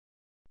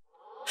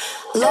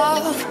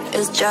Love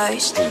is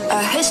just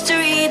a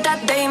history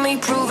that they may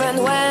prove.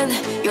 And when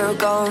you're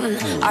gone,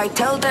 I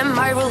tell them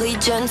my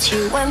religion's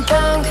you. When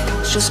punk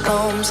just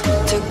comes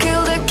to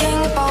kill the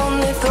king upon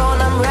the throne,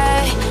 I'm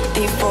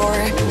ready for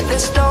the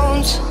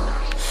stones.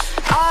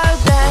 I'll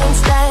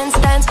dance, dance,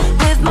 dance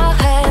with my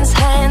hands,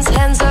 hands,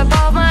 hands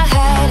above my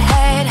head,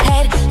 head,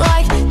 head.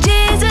 Like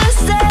Jesus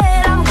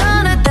said, I'm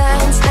gonna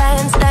dance,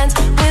 dance, dance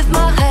with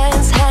my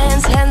hands,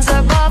 hands, hands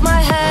above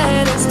my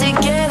head. And stick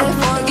it and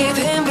forgive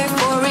him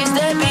before he's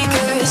dead.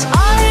 Because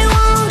I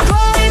won't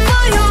cry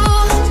for you,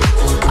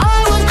 I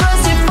won't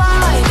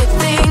crucify the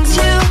things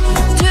you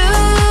do.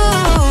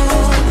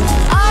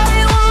 I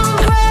won't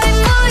cry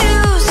for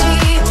you,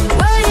 see,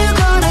 when you're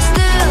gonna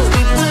still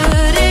be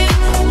bloody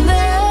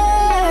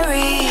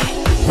Mary.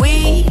 We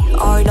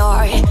are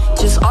not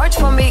just art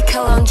from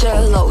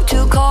Michelangelo to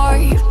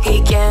carve.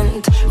 He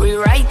can't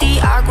rewrite the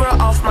aggro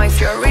of my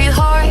fury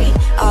heart.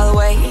 I'll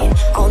wait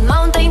on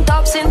mountain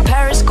tops in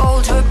Paris,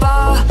 cold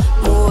repas,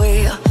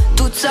 mourir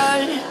toute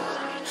seule.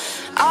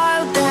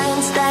 I'll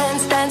dance,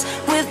 dance, dance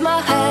with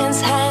my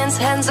hands, hands,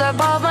 hands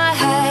above my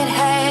head,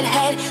 head,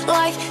 head.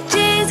 Like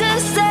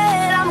Jesus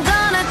said, I'm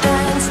gonna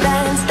dance,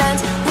 dance,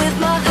 dance with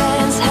my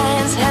hands,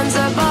 hands, hands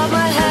above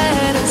my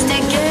head. And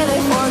stick it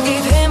and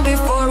forgive him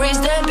before he's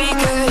dead.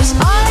 Because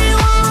I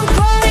won't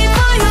cry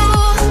for you,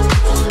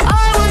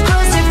 I won't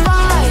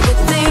crucify the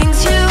things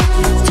you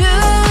do.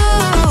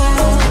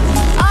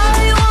 I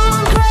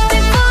won't cry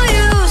for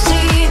you,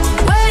 see,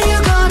 when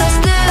you're gonna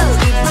still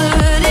be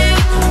bloody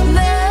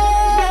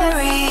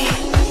Mary.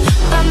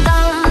 Dum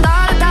dum da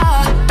da da,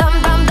 dum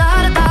dum da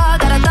da da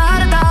da da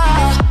da da.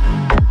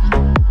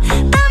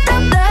 Dum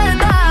dum da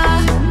da,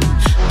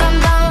 dum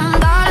dum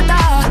da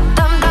da,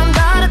 dum dum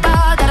da da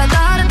da da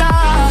da da.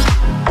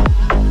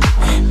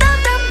 Dum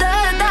dum da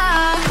da.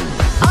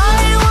 I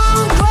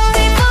won't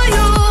cry for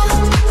you,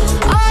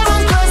 I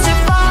won't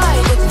crucify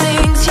the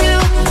things you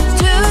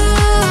do.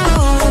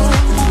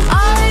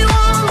 I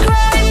won't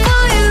cry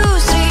for you,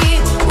 see,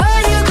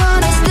 when you're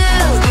gonna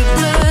still be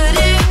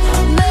bloody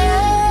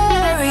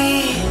Mary.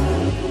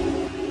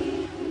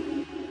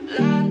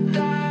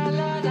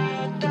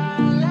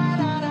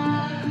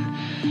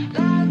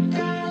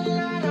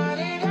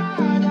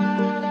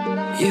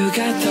 You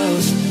got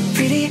those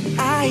pretty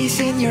eyes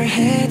in your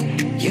head,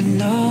 you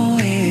know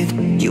it.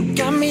 You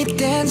got me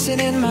dancing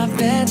in my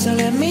bed, so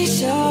let me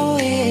show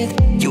it.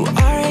 You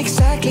are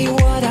exactly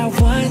what I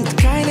want,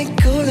 kinda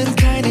cool and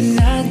kinda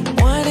not.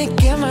 Wanna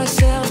give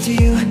myself to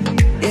you,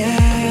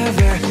 yeah.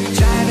 We're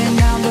driving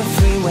down the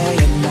freeway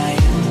at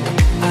night.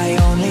 I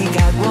only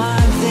got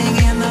one thing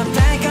in the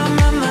back of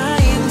my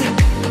mind.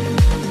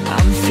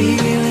 I'm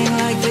feeling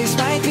like this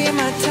might be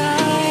my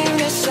time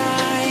to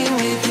shine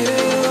with you,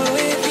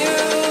 with you,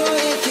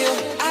 with you.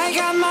 I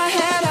got my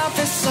head out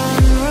the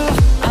sunroof,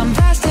 I'm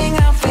blasting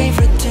out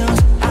favorite tunes.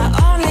 I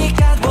only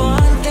got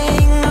one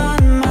thing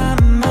on my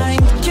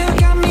mind. You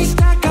got me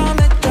stuck on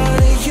the thought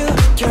of you.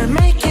 You're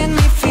making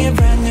me feel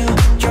brand new.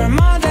 You're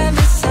more than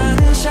the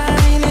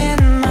sunshine in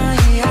my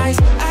eyes.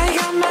 I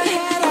got my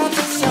head out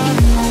the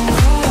sunroof.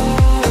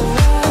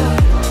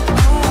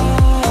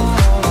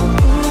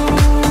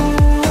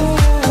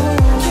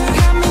 You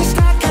got me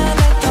stuck on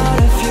the thought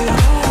of you.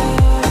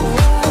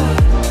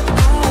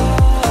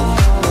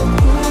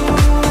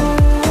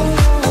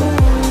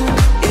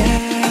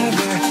 Yeah,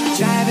 we're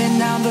driving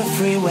down the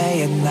freeway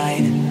at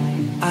night.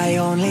 I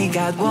only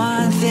got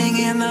one thing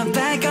in the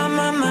back of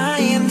my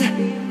mind.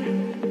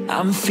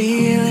 I'm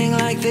feeling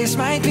like this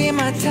might be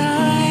my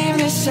time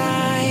to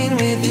shine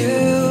with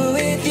you,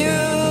 with you,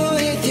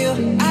 with you.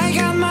 I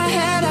got my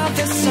head out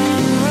the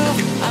sunroof,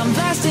 I'm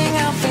blasting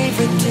out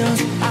favorite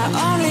tunes. I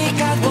only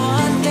got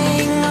one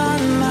thing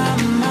on my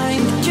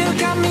mind. You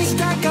got me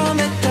stuck on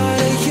the thought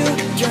of you.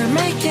 You're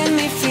making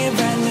me feel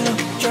brand new.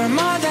 You're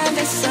more than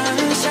the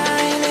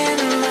sunshine in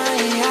my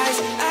eyes.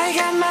 I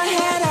got my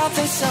head out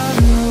the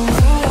sunroof.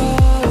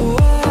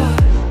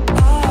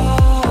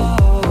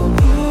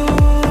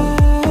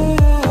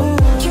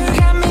 You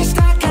got me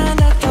stuck on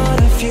the thought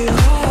of you.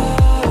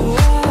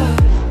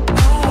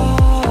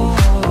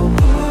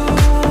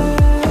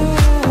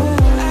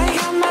 I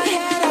got my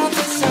head out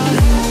the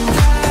sunroof.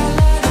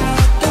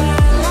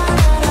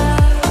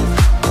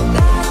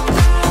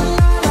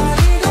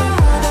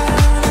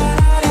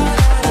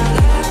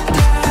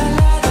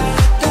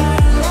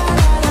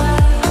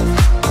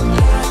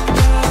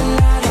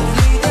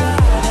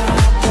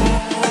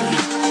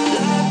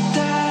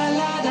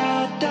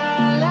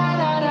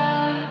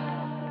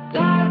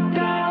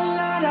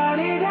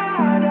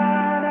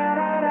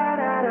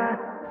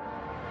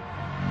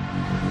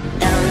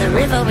 Down the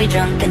river we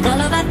drunk and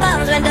all of our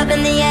thumbs went up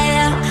in the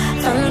air.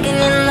 Sunken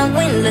in the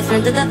wind,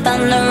 listening to the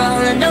thunder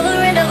rolling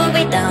over and over.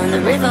 We down the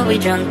river we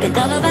drunk and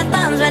all of our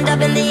thumbs went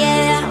up in the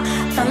air.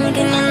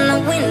 Sunken in the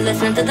wind,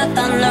 listening to the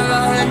thunder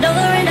rolling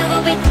over and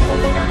over.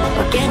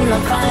 We're getting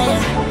on fire,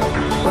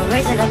 we're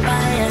raising a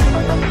fire.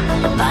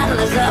 The bottle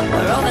is up,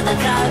 we're over the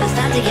top, it's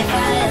time to get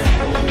fired.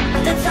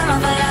 The sun on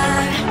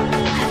fire,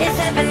 it's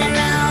happening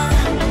now.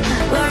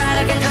 We're out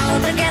of control,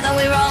 together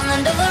we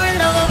rolling over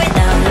and over. We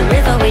down the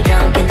river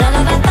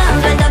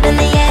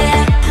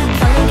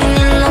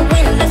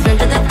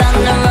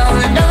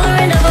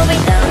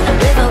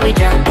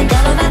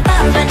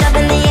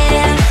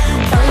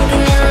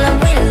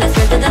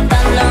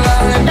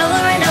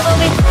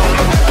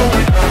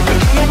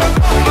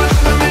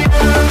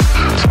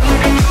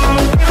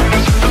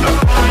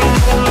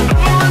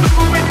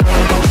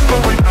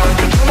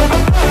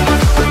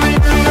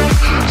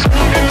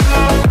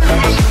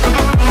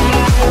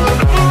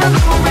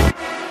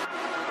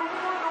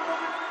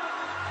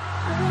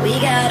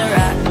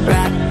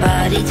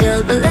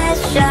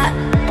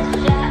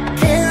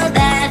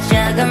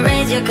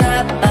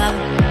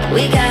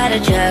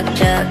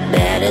structure.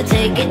 Better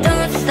take it,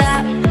 don't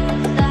stop.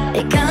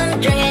 They come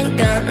drink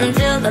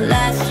until the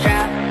last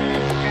drop.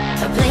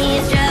 So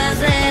please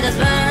just let us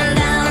burn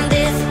down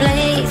this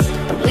place.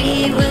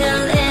 We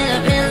will end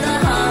up in the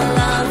Hall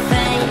of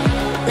Fame.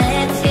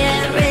 Let's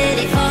get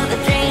ready for the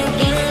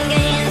drinking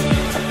games.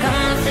 So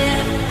come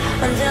sip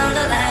until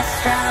the last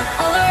drop.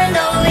 Over and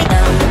over we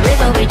down the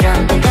river we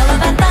drunk until all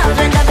of our thumbs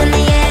went up in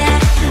the air.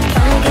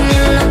 Funkin'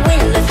 in the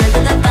wind, listen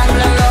to the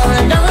thunder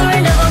rolling. Over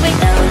and over we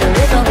down the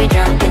river we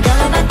drunk until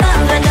all of our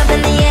thumbs went up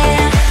in the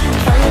air.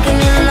 Funkin'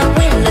 in the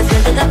wind, listen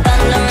to the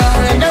thunder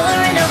rolling. Over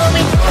and over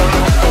we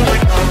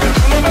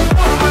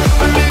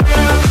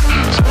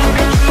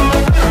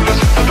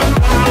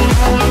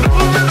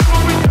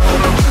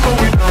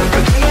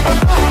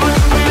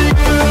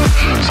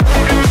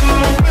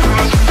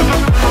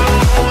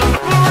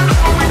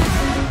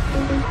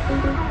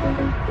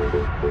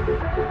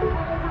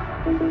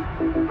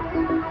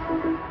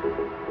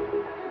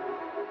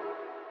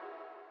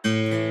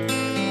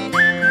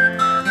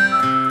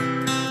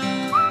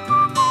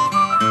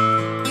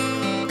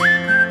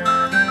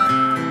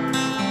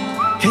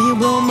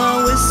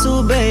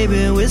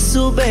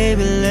whistle,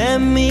 baby, let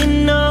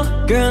me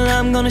know. Girl,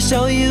 I'm gonna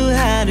show you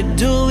how to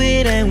do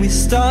it, and we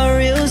start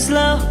real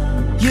slow.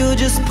 You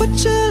just put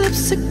your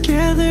lips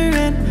together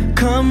and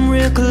come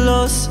real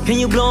close. Can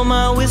you blow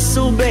my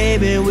whistle,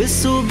 baby,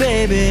 whistle,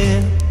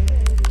 baby?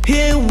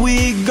 Here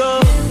we go.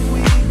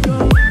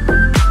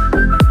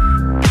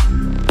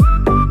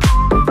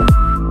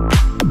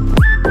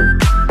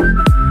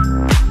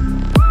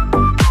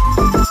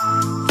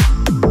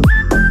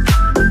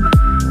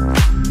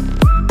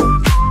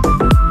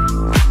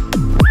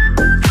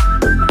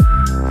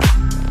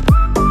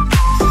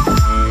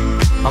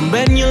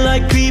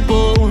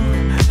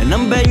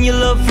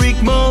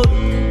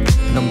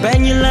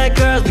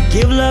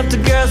 Give love to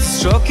girls,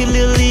 stroke your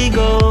little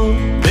ego.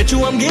 Bet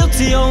you I'm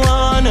guilty, your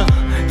honor.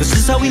 This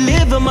is how we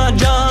live in my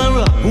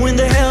genre. Who in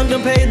the hell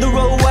done paid the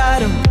road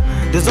wider?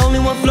 There's only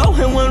one flow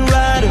and one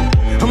rider.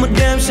 I'm a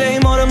damn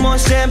shame, order more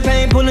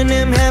champagne, pulling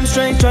them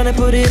hamstrings, trying to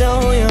put it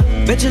on ya.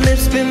 Bet your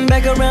lips spin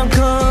back around,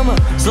 come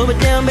on. Slow it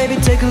down, baby,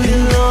 take a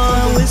little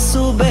on.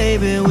 Whistle,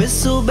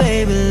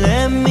 baby,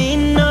 let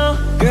me know.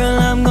 Girl,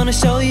 I'm gonna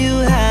show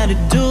you how to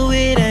do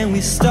it, and we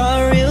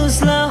start real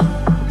slow.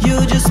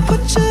 You just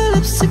put your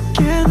lips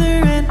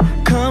together and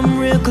come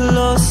real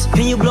close.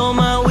 Can you blow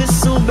my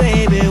whistle,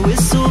 baby,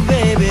 whistle,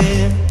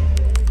 baby?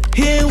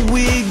 Here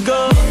we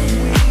go.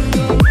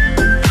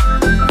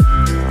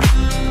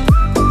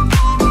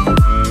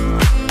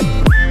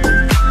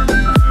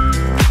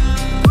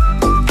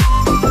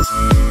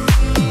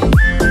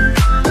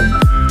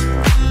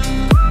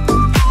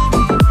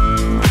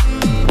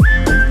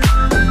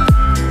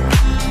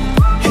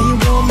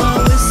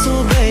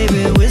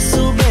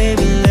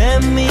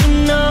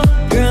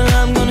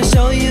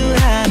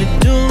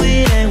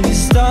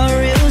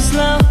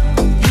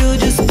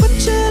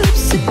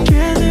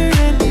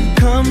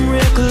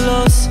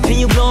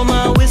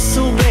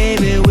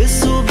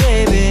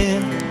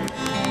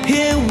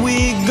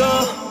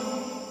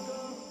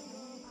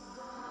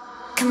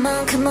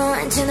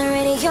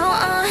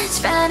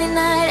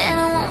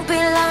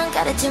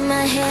 Do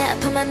my hair,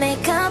 put my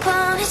makeup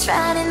on. It's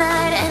Friday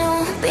night and it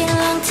won't be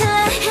long till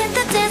I hit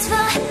the dance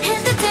floor,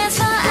 hit the dance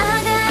floor.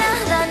 I got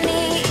all I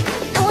need.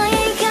 No, I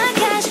ain't got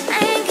cash, I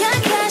ain't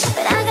got cash,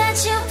 but I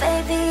got you,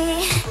 baby.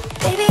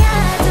 Baby, I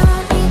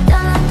don't need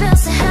dollar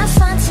bills to have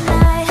fun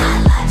tonight.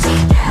 I love you,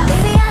 girl.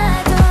 Baby, I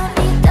don't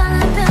need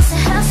dollar bills to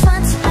have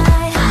fun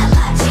tonight. I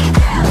love you,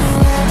 girl.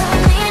 I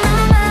don't need no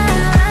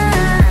money,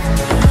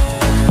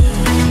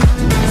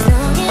 as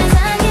long as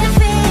I can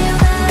feel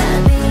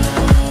the beat.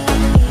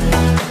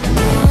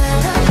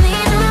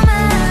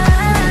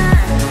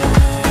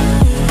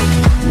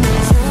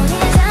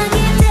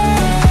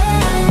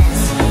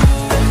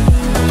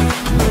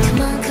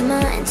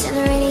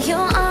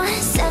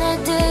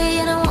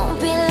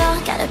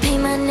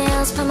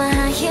 Put my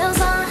high heels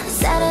on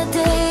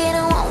Saturday, and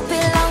it won't be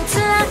long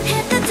till I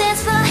hit the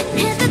dance floor,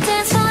 hit the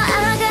dance floor. I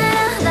got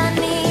all I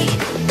need.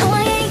 No,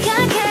 I ain't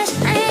got cash,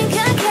 I ain't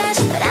got cash,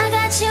 but I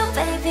got you,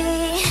 baby.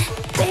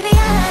 Baby,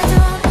 I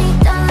don't need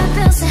dollar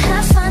bills to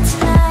have fun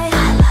tonight.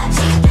 I love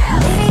you, girl.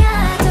 Baby,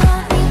 I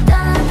don't need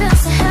dollar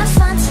bills to have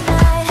fun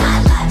tonight. I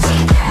love you,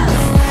 girl.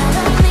 I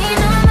don't need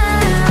no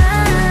money,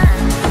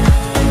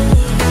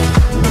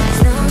 as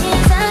long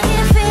as I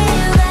can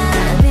feel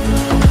that beat.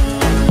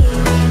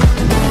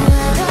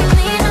 I don't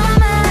need no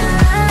money.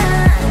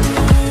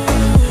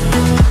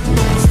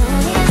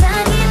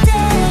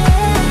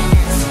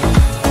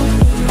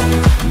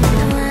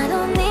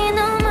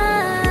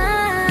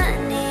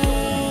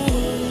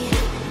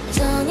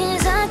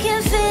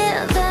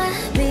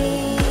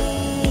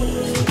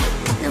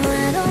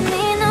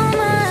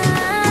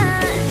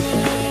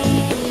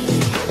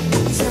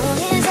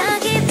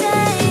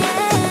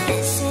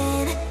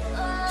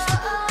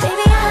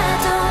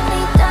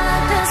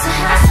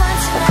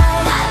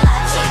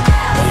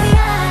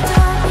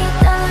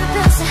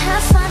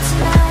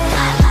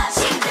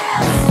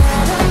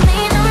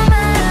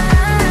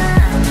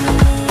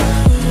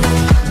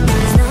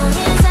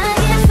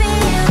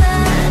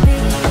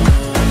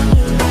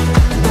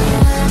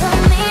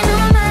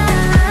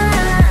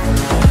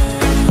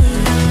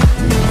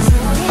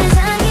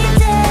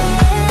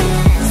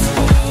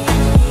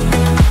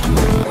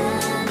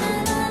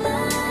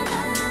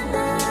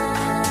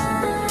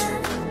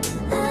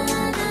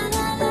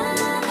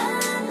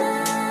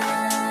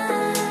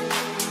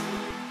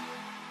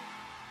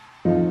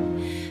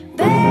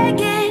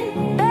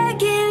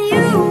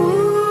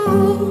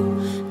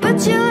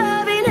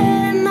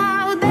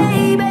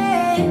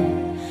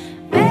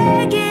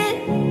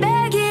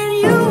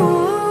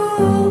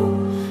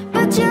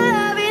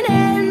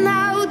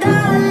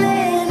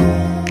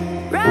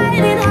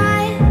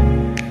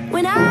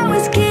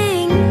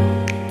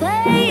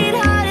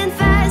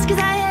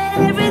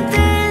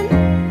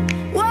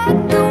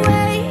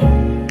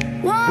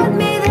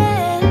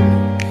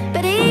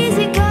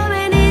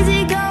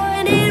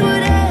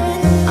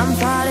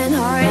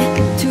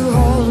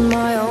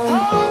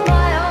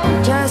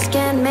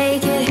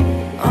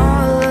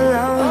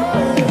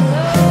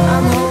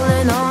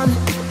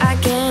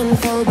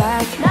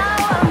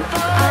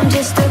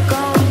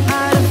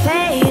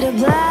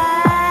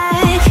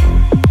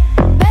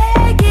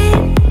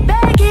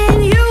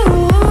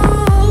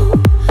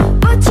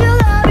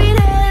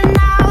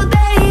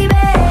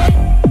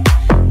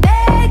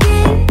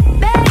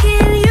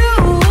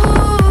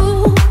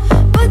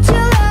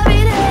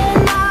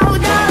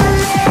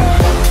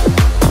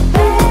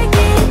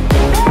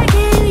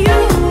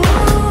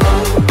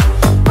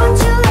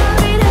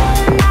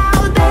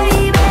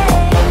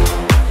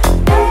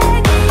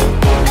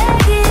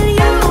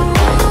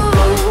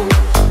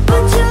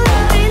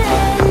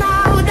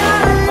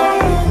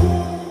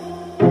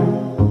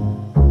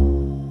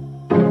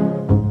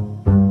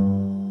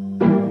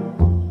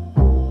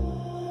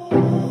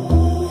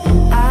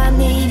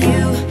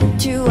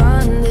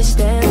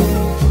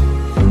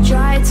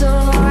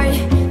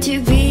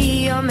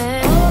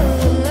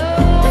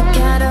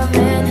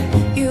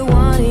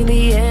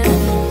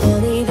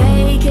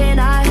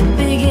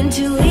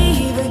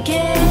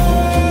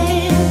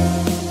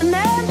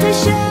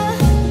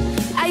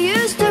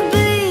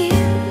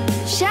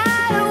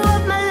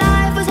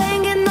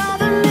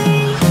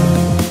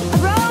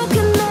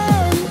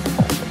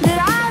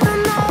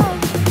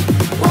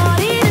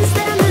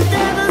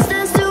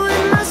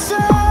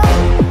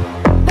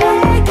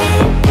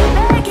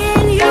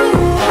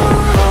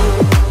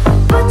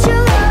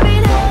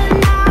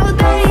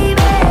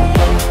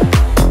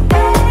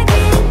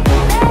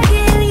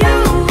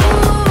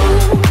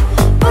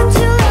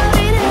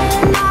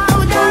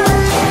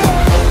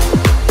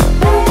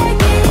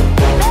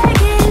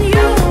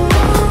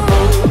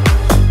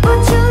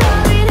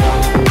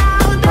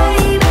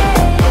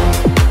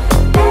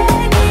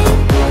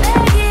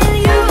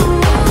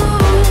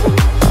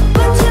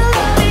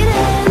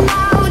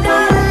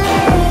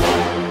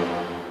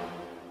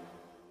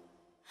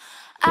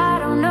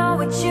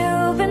 what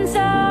you've been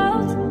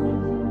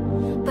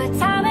told, but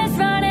time is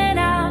running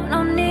out,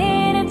 no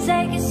need to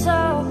take it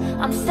slow.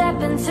 I'm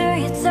stepping to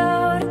you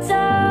toe to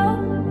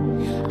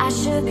toe. I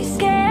should be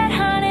scared,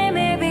 honey,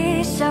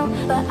 maybe so,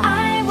 but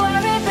I ain't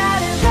worried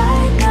about it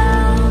right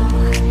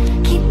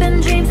now.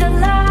 Keeping dreams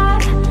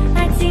alive,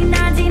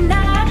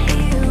 1999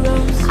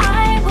 heroes.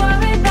 I ain't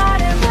worried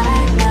about it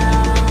right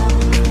now.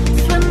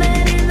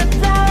 Swimming in the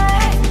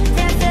flood,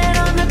 dancing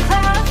on the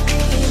clouds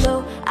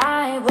below.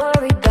 I ain't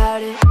worried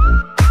about it.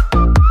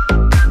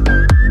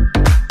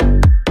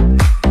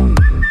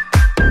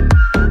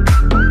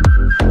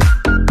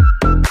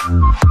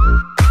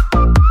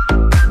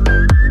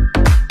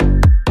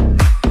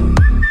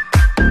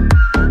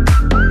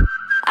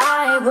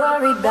 I ain't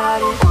worried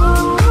about it.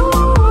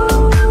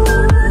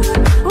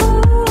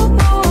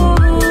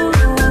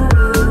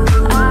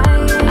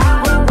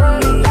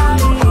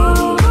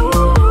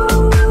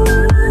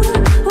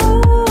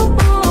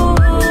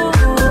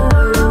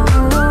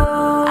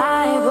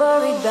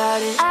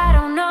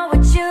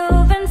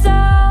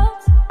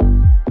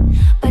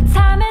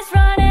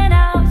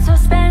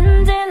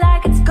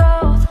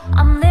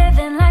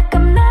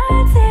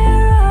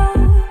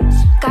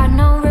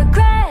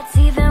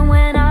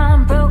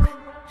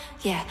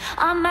 Yeah,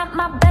 I'm at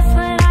my best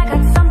when I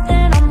got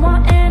something I'm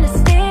wanting to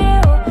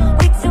steal.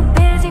 We too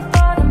busy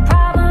for them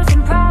problems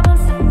and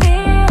problems to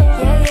feel.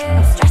 Yeah, yeah,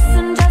 no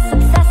stressing, just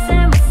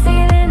obsessing with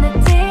sealing the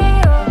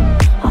deal.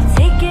 I'll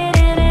take it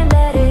in and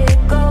let it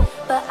go,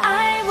 but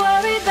I ain't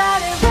worried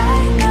about it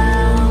right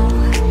now.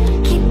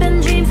 Keeping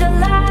dreams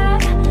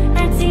alive,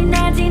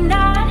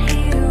 1999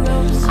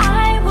 heroes.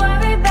 I ain't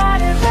worried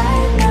about it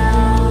right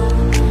now.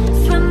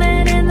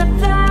 Swimming in the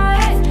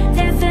floods,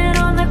 dancing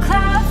on the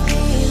clouds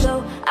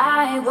below.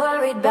 I ain't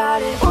worried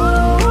about it.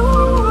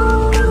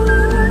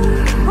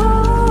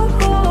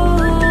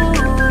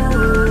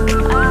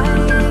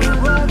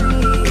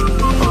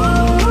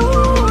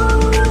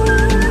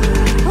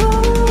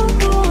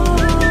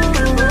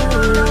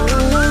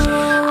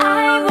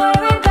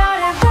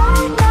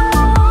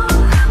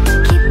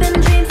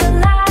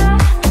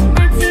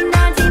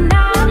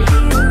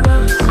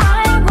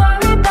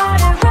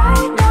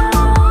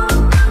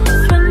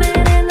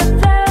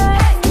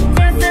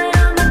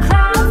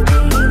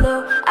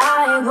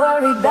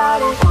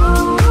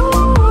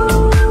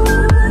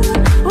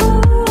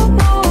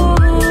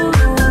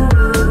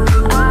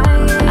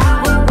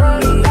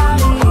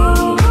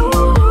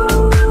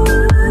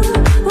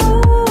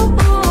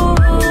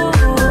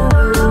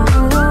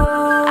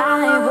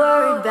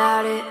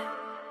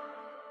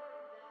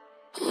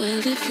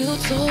 Well, if you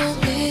told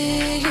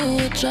me you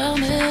were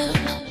drowning,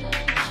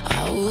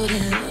 I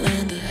wouldn't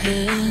lend a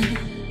hand.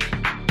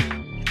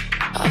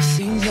 I've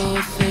seen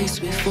your face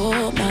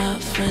before, my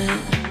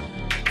friend.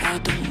 I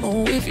don't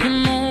know if you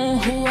know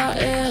who I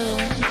am.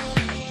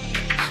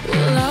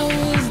 Well, I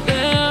was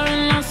there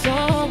and I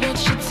saw what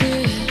you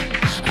did.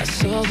 I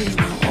saw with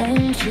my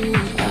own two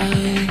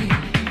eyes.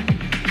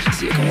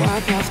 So you can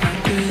wipe off that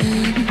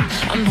grin.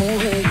 I know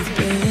where you've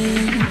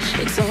been.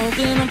 It's all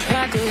been a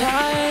pack of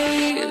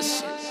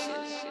lies.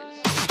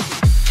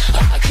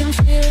 I can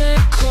feel it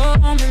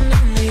coming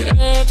in the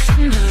air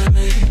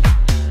tonight.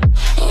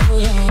 Oh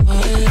Lord,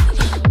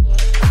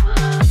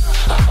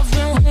 I've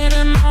been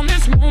waiting on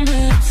this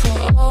moment for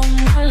all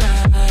my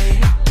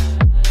life.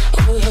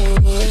 Oh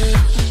Lord,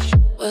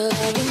 well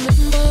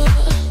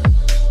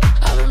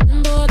I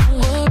remember the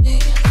worry.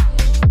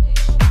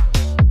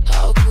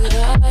 How could I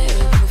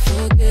ever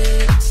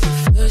forget? It's the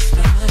first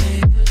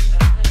time,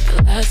 the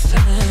last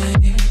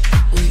time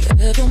we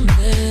ever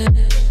met.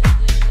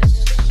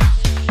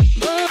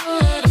 But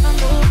I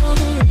know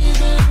the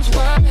reasons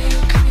why you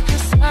keep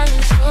it silent.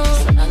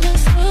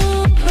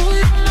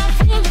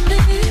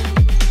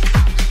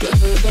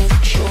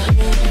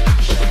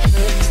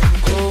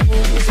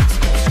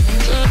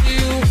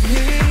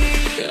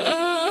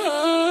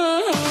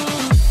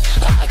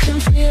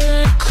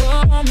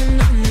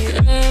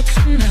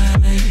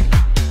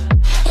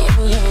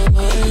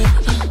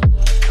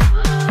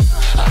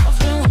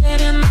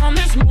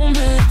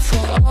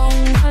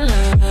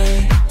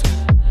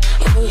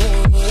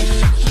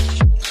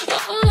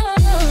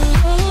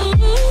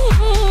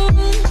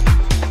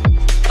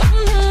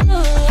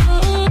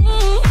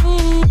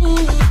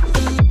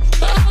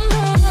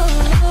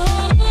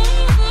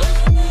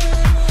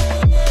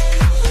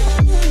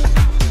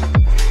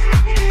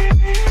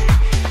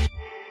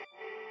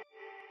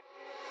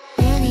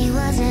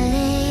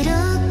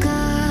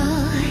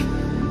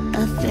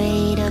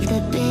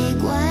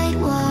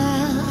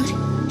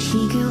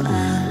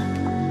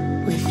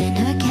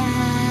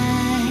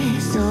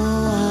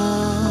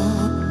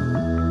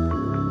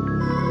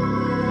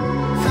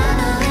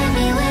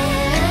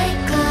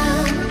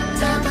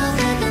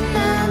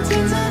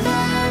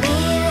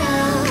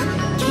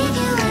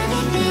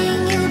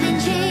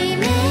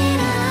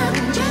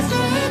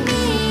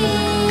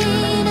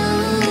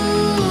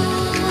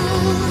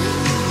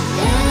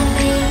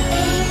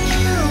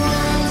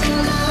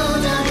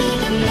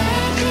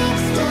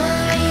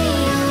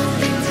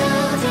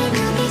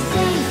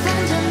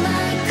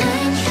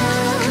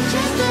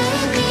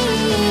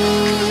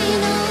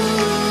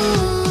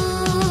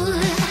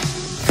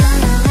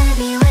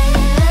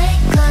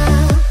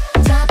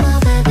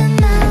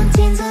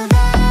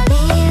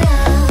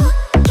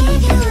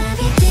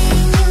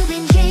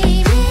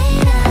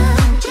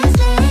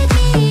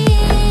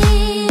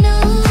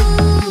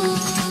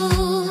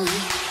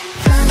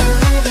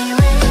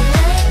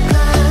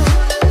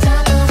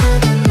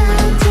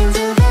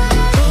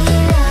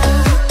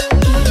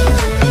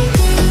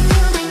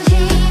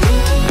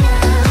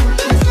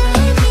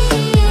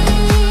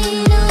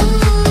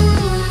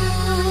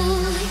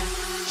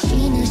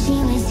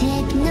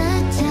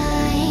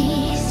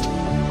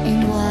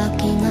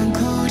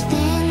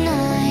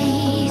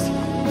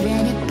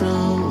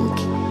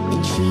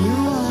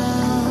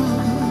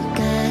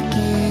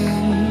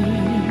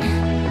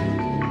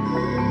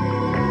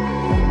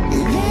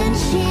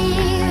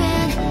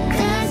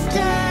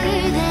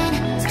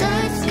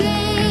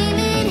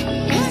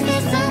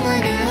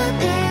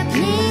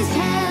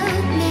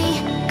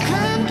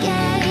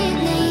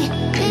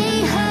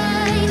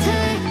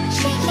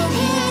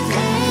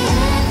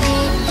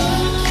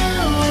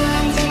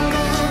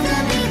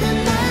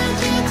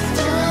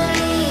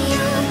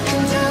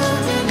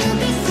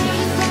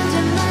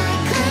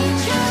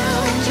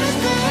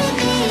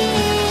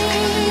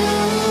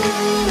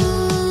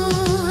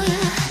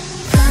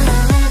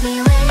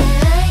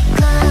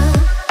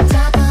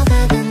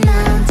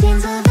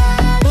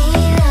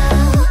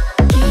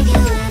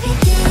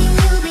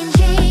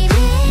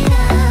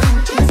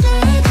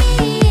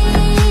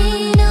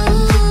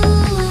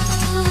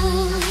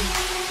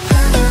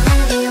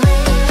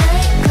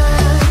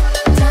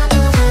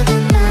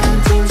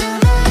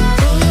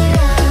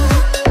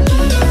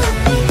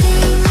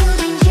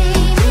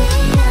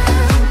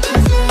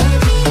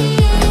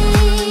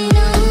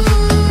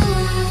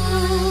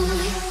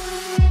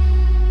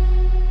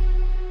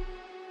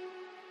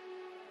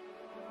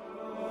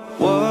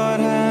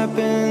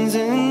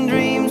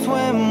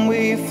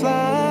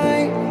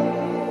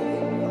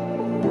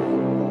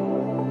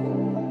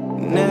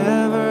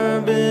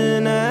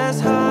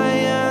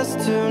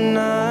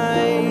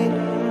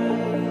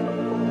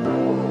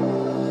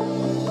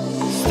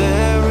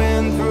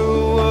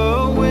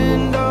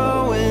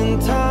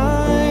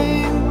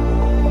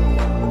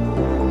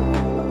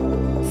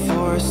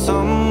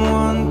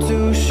 someone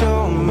to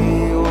show me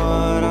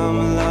what I'm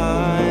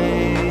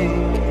like.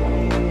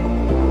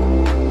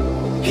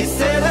 He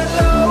said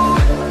hello,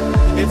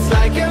 it's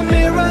like a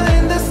mirror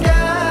in the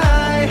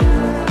sky,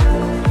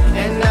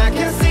 and I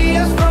can see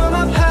us from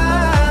up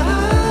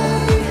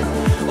high.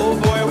 Oh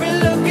boy, we're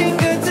looking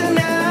good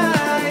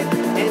tonight,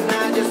 and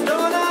I just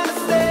don't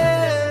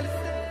understand.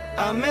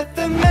 I met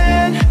the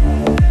man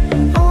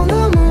on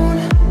the moon,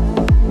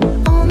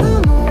 on the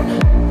moon.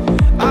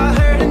 I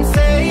heard him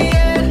say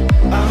it.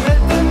 I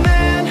met the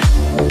man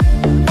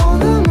on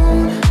the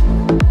moon,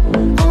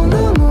 on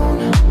the moon.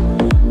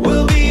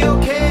 We'll be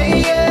okay,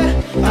 yeah.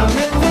 I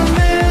met the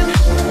man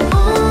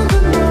on the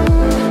moon,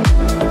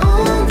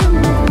 on the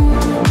moon.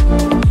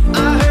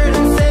 I heard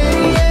him say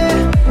it.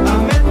 I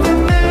met the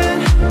man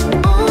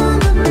on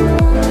the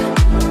moon,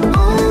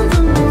 on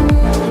the moon.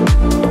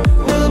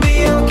 We'll be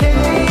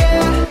okay,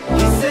 yeah.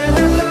 He said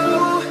hello.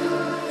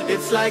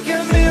 It's like a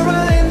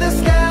mirror in the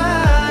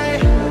sky,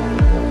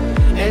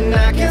 and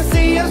I can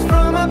see us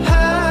from up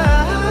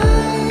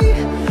high.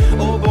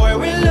 Oh boy,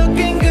 we're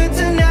looking good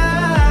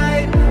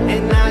tonight,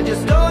 and I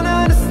just don't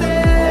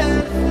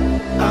understand.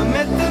 I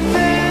met the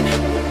man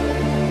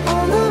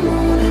on the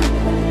moon,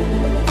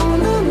 on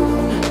the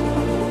moon.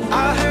 I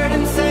heard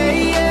him say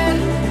it.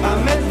 I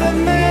met the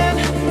man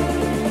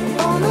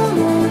on the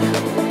moon,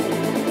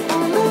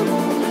 on the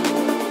moon.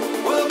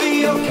 We'll be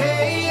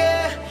okay,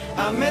 yeah. I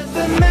met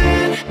the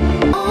man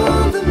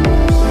on the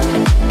moon,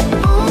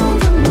 on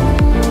the moon.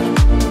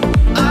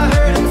 I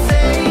heard him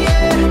say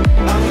it.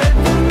 I met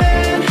the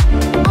man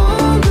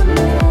on the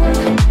moon,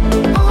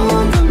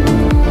 on the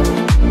moon.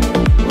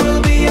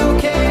 We'll be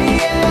okay,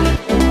 yeah.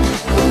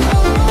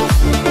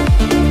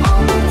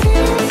 All my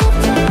tears have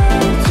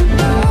turned to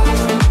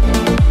dust.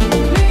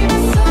 Maybe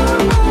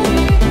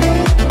somebody is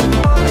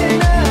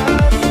wanting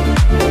us.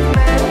 The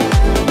man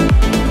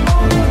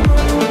on the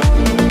moon,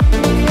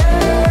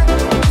 yeah.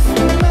 It's the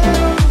man on the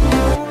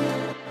moon.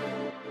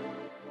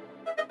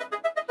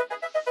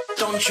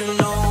 Don't you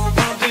know,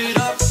 pump it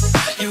up.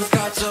 You've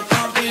got to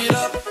pump it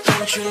up.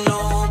 Don't you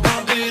know,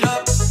 pump it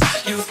up.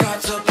 You've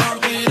got to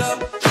pump it up.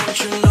 Don't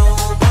you know,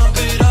 pump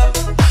it up.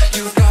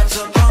 You've got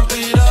to pump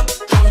it up.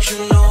 Don't you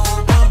know,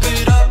 pump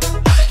it up.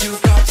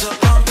 You've got to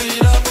pump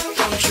it up.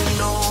 Don't you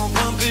know,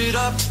 pump it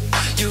up.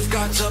 You've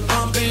got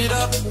to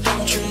pump it up.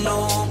 Don't you know,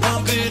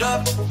 pump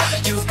it up.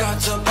 You've got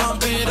to pump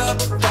it up.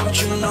 Don't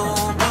you know,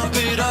 pump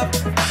it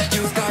up.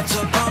 You've got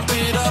to pump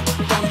it up.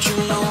 Don't you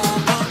know,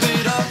 pump it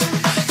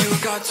up. You've got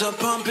to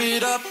pump it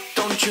up.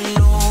 Don't you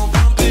know,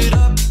 pump it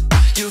up.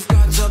 You've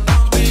got to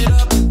pump it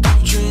up. Don't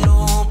you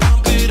know,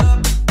 pump it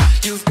up.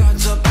 You've got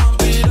to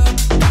pump it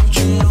up. Don't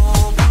you know,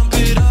 pump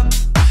it up.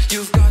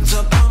 You've got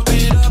to pump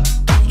it up.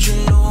 Don't you know, pump it up. You've got to pump it up. Don't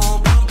you know,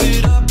 pump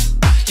it up.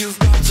 You've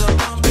got to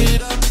pump it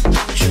up.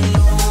 Don't you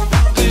know,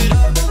 pump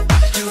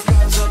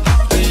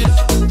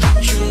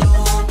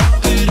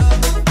it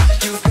up.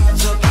 You've got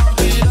to pump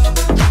it up.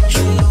 Don't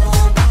you know,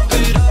 pump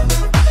it up.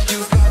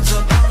 You've got to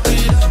pump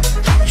it up.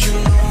 Don't you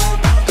know,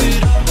 pump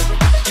it up.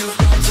 You've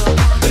got to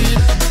pump it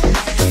up.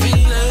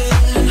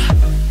 Feeling.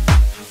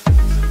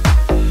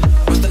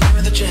 What's the name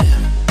of the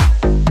jam?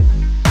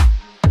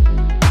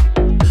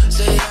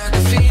 Say I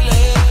can feel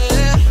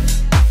it.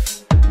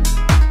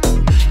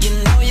 You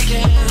know you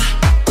can.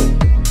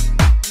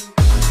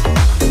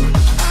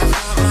 I've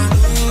got my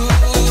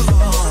move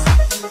on,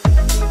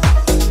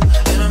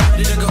 and I'm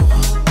ready to go.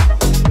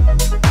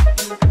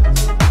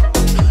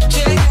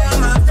 Check out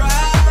my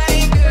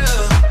ride,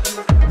 girl,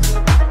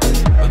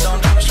 but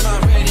don't touch my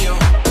radio.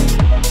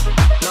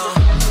 No.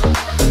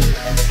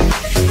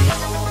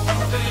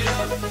 Pump it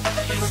up.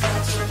 You've got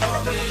to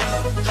pump it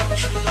up. Don't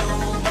you know,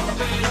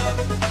 pump it up.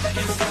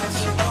 You've got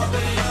to pump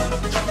it up.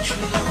 Don't you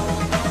know,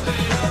 pump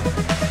it up.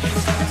 You've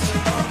got to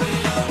pump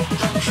it up. Don't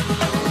you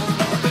know, pump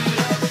it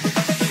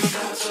up.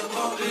 You've got to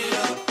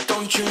pump it up.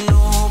 Don't you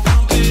know,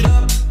 pump it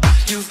up.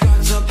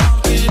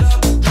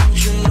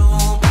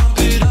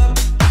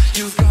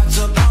 You've got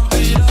to pump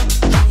it up. Don't you know, pump it up. You've got to pump it up.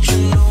 Don't you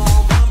know,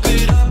 pump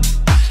it up.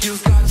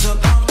 You've got to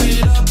pump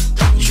it up.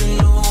 Don't you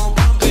know,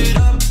 pump it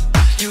up.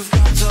 You've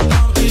got to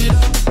pump it up.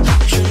 Don't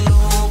you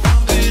know,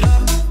 pump it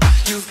up.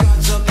 You've got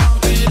to pump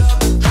it up.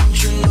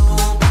 Don't you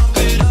know, pump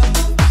it up.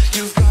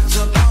 You've got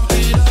to pump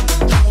it up.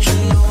 Don't you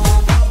know,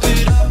 pump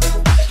it up.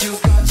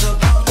 You've got to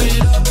pump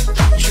it up.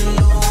 Don't you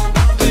know,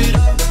 pump it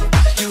up.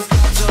 You've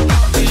got to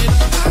pump it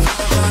up. I've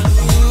got my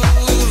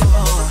move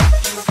on,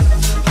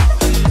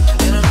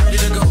 and I'm ready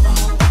to go.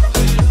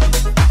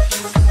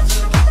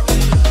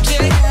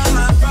 Check out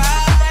my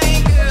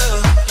ride, girl,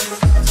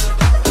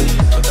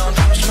 but don't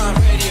touch my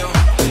radio.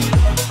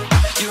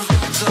 You've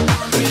got to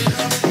pump it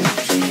up.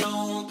 You know,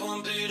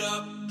 pump it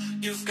up.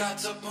 You've got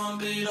to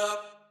pump it up.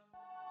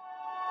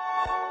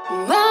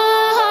 My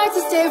heart's a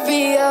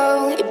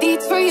stereo, it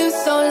beats for you,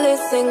 so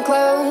listen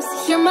close.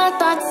 Hear my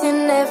thoughts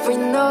in every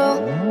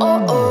note.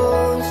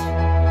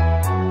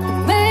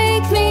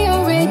 Make me a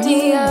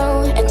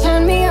radio and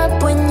turn me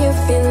up when you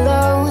feel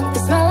low.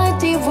 This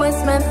melody was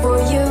meant for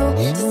you,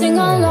 so sing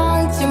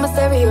along to my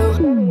stereo.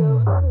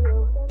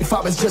 if I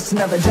was just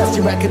another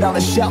dusty record on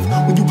the shelf?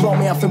 Would you blow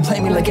me off and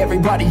play me like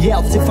everybody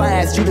else? If I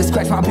asked you to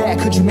scratch my back,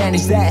 could you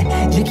manage that?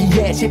 Yicky,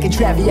 yeah, chicken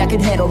Travie, I can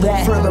handle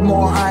that.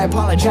 Furthermore, I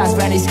apologize for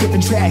any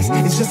skipping tracks.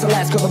 It's just the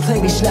last girl to play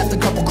me, she left a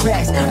couple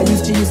cracks. I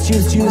used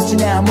to,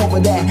 now I'm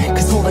over that.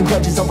 Cause holding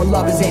grudges over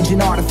love is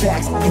ancient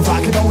artifacts. If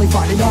I could only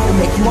find an art to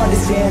make you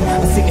understand,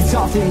 I'll sing it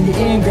softly in your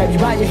ear and grab you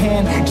by your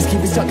hand. Just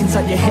keep it stuck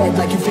inside your head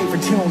like your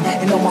favorite tune.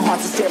 And know my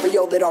heart's a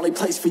stereo that only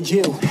plays for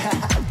you.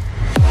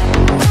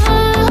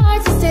 My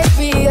heart's a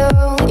stereo,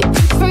 it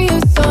beats for you,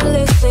 so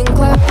listen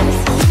close.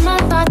 Hear my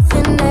thoughts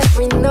in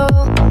every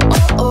note.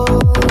 Oh, oh.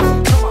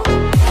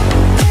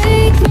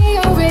 Make me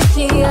your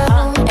radio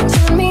and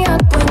turn me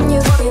up when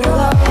you feel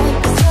low.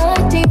 So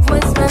deep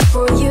was meant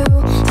for you,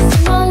 so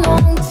sing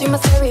along to my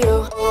stereo.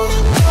 Oh,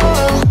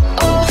 oh,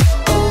 oh.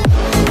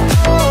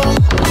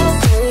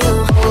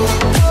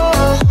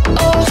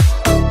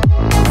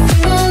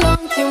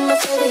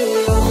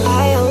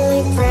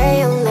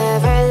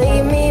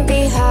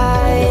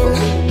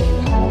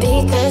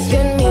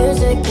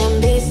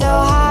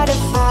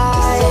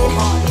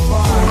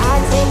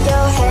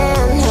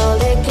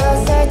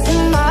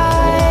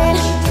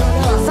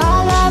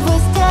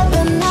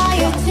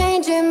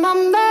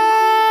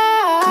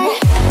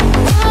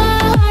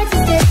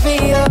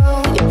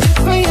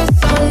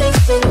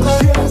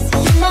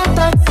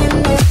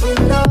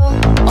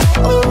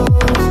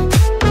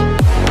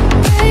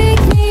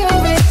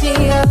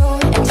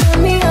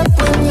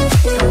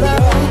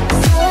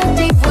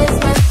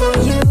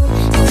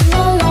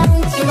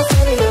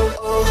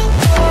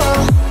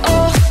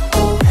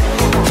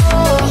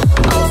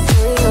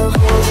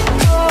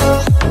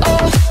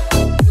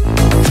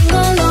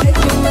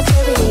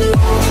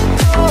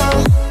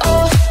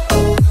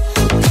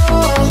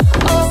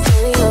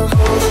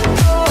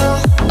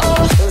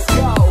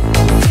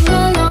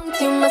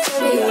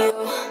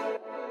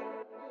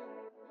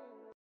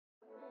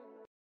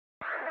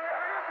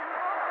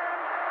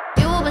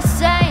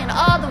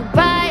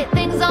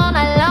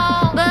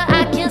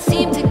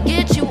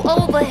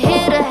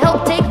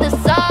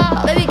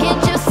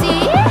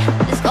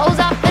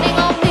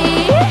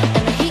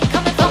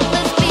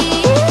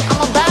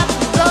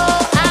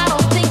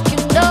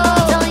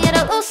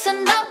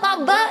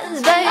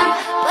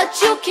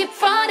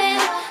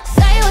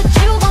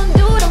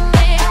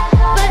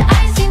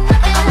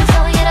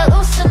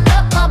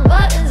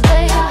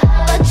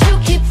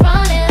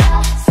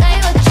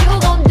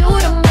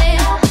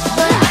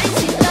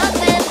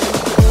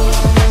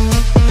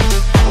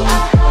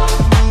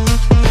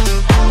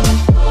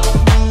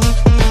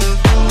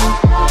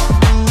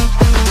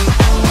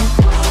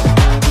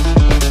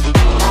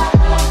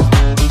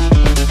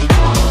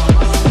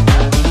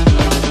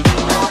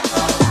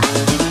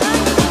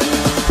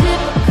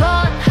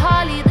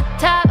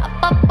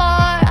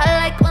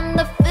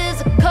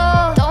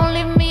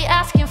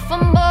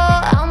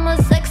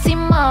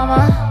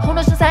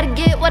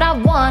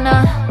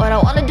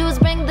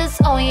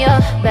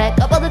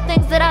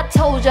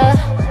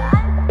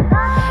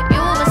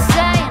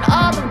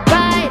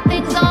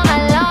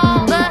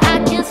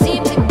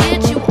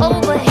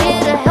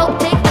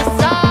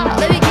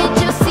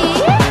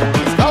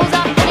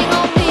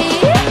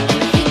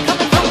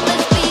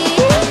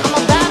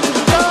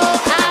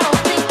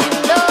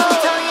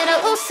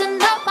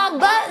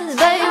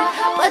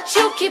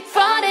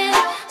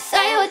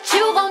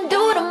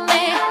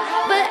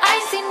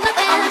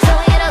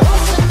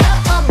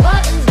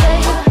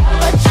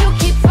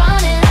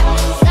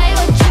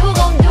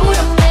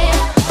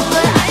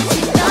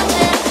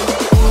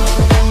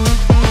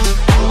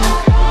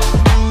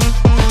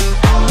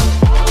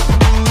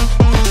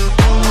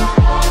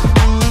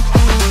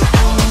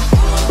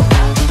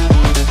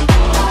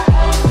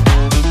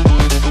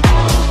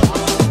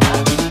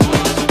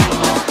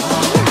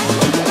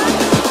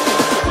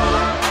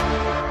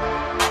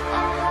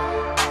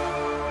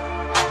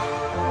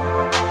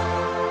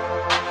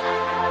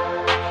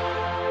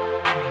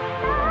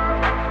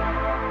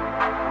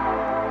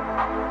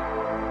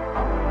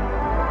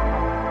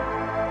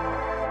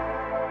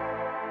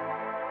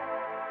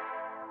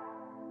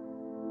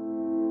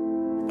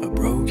 A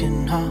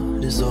broken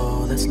heart is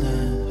all that's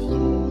left.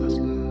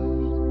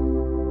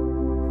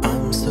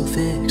 I'm still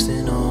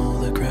fixing all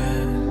the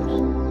cracks.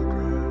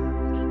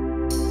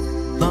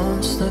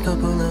 Lost a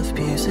couple of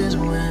pieces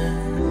when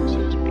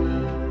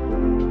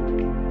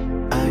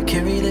I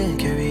carried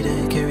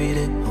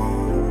it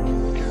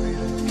home.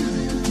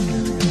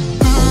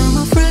 I'm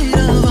afraid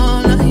of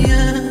all I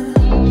am.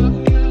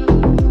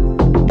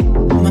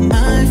 My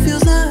mind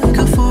feels like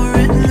a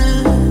foreign land.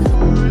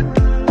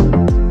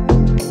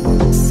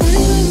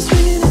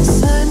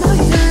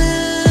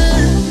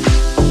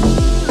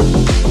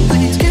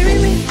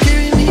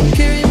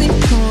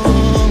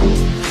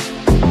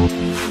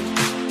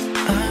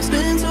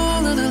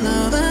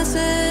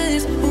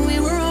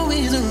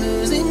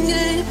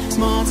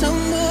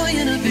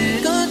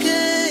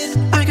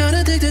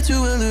 To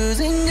a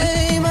losing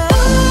game. All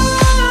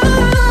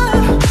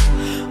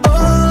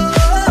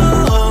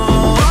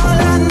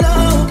I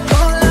know,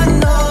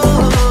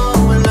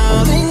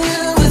 loving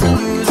you is a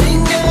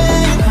losing game.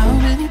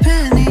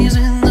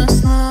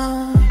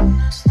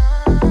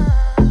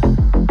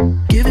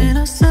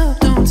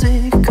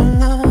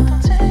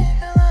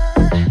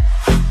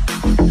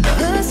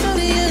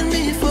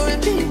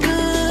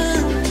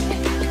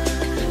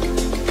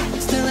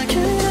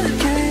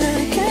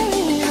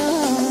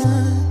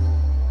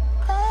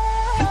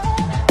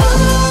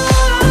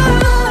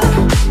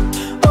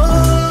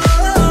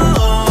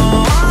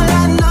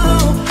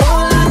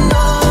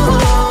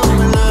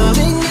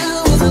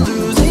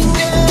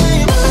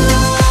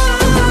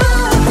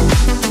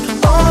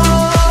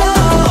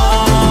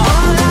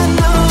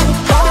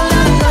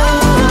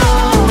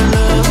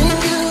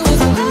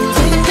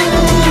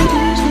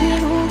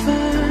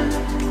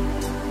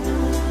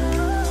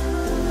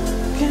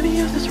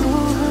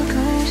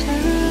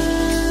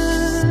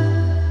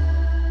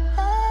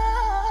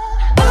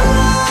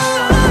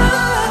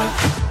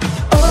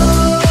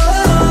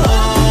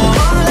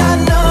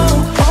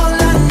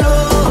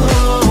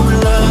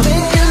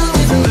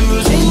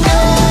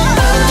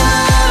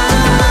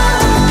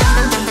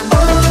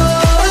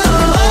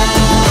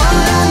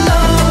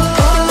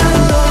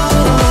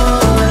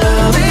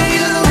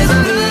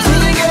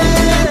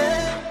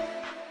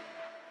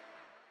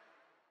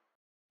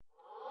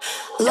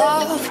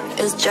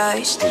 is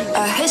just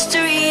a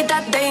history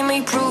that they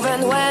may prove.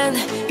 And when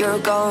you're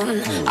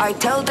gone, I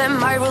tell them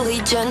my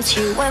religion's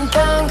you. When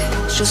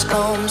puncture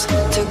comes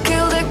to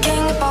kill the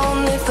king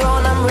upon the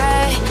throne, I'm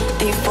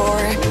ready for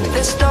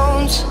the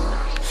stones.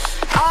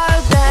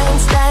 I'll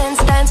dance, dance,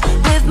 dance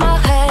with my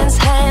hands,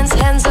 hands,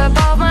 hands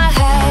above my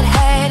head,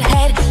 head,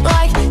 head.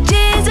 Like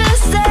Jesus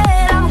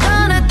said, I'm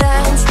gonna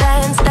dance,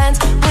 dance, dance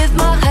with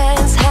my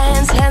hands,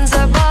 hands, hands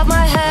above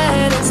my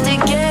head. And stick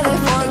together,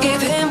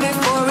 forgive him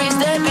before he's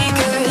dead.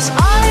 Because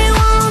I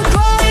won't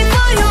cry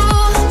for you,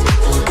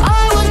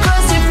 I won't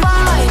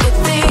crucify the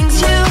things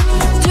you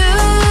do.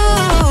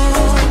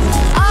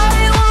 I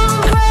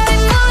won't cry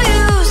for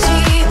you,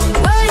 see,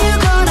 but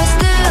you're gonna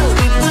still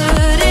be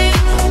bloody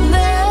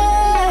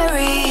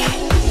Mary.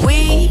 We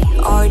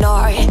are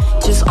not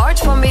just art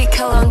from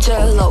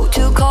Michelangelo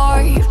to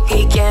carve.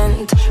 He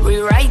can't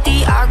rewrite the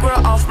aggro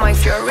of my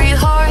fury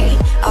heart.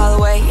 I'll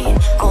wait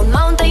on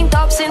mountain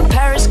tops in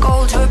Paris,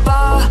 cold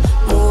pas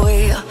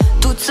mourir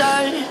toute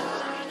seule.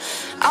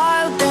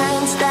 I'll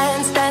dance,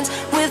 dance, dance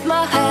with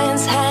my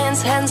hands,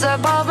 hands, hands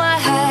above my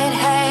head,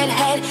 head,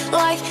 head.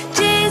 Like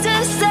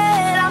Jesus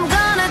said, I'm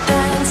gonna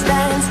dance,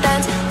 dance,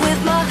 dance with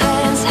my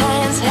hands,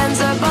 hands, hands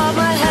above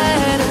my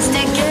head. And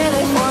stick it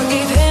and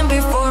forgive him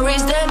before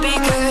he's dead.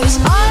 Because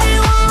I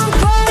won't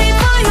cry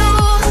for you,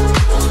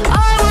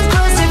 I won't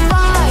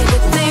crucify the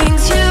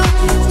things you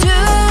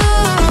do.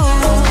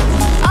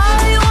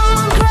 I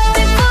won't cry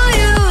for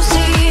you,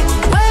 see,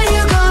 when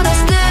you're gonna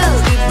still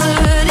be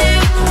bloody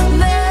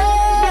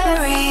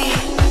Mary.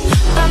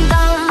 Dum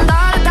dum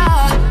da da da,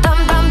 dum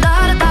dum da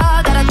da da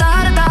da da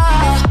da da.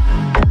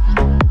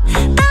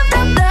 Dum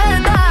dum da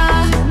da da,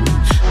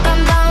 dum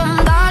dum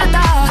da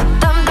da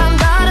dum dum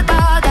da da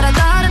da da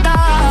da da da.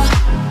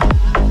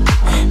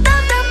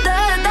 Dum dum da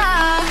da.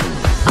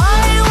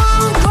 I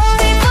won't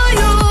cry for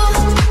you,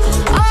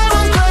 I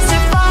won't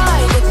crucify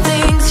the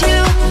things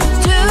you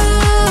do.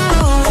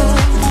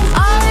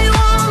 I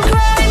won't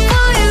cry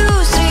for you,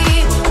 see,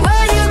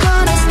 when you're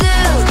gonna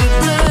still be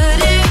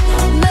bloody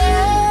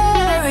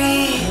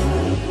Mary.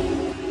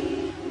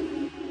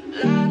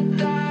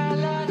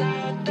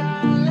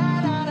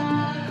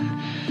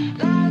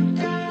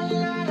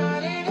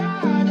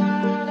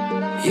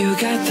 You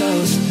got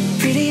those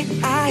pretty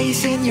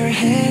eyes in your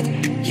head,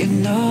 you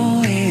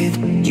know it.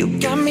 You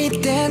got me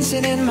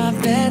dancing in my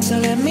bed, so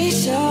let me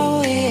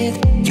show it.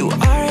 You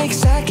are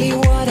exactly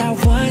what I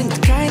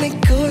want, kinda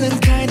cool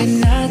and kinda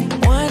not.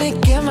 Wanna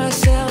give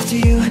myself to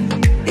you,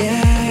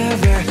 yeah.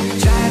 We're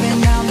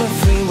driving down the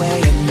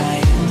freeway at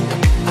night.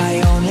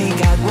 I only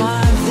got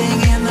one thing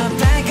in the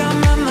back of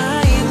my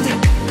mind.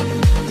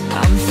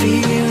 I'm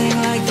feeling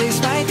like this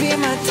might be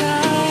my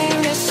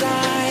time to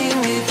shine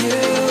with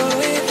you,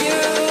 with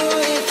you,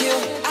 with you.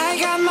 I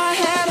got my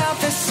head off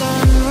the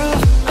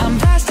sunroof, I'm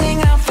blasting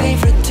out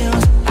favorite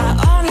tunes. I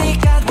only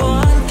got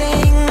one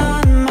thing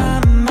on my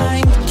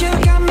mind. You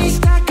got me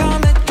stuck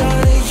on the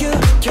thought of you.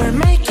 You're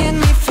making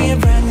me feel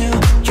brand new.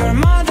 You're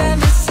more than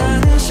the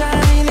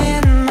sunshine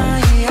in my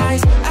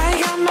eyes. I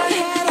got my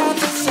head off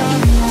the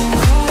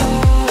sunroof.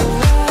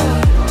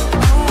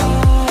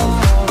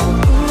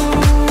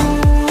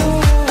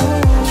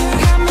 You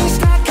got me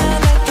stuck on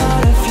the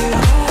thought of you.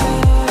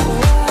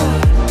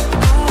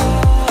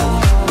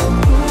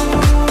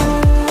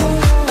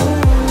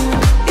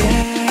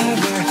 Yeah,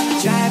 we're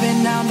driving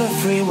down the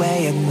freeway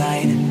at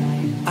night.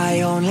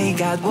 I only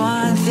got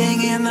one thing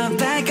in the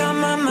back of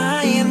my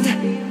mind.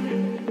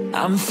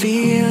 I'm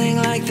feeling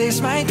like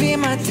this might be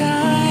my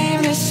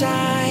time to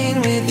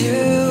shine with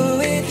you,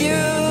 with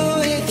you,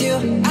 with you.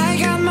 I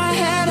got my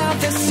head off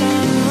the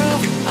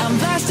sunroof, I'm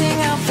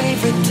blasting out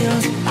favorite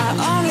tunes. I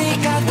only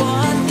got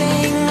one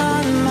thing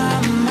on my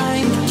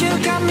mind. You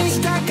got me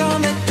stuck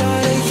on the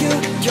thought of you.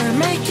 You're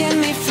making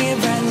me feel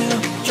brand new.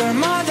 You're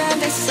more than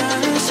the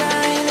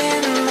sunshine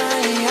in my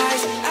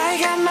eyes. I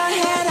got my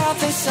head off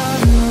the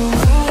sunroof.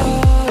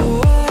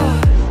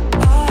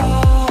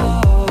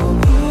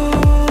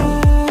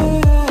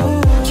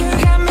 You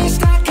got me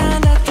stuck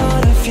on the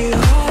thought of you.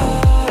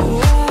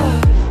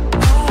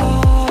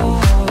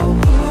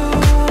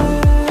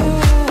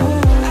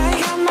 I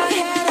got my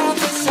head off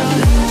the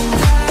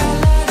sunroof.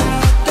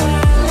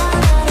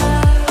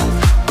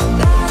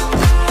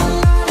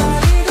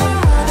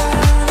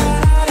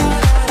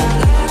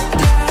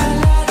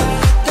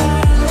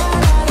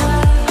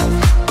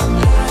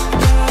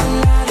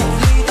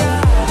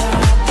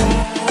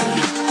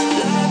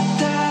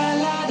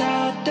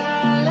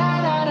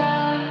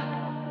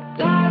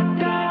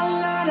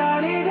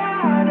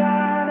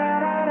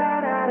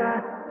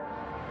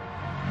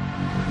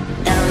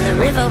 Down the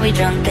river we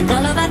drunk and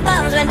all of our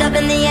thumbs went up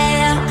in the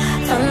air.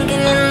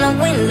 Sunken in the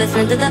wind,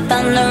 listening to the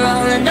thunder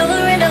rolling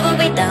over and over.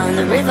 We down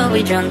the river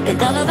we drunk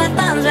and all of our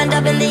thumbs went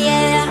up in the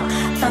air.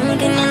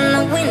 Sunken in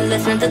the wind,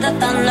 listening to the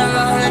thunder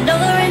rolling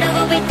over and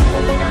over.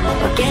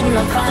 We're getting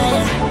on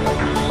fire,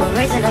 we're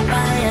raising a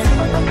fire.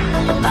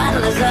 The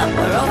bottle is up,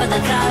 we're over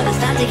the top, it's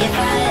time to get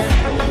fired.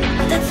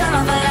 The time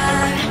of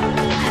fire,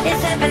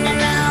 it's happening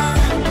now.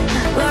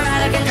 We're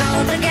out of control,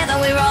 together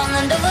we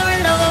rolling over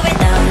and over. We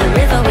down the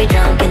river we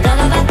drunk and all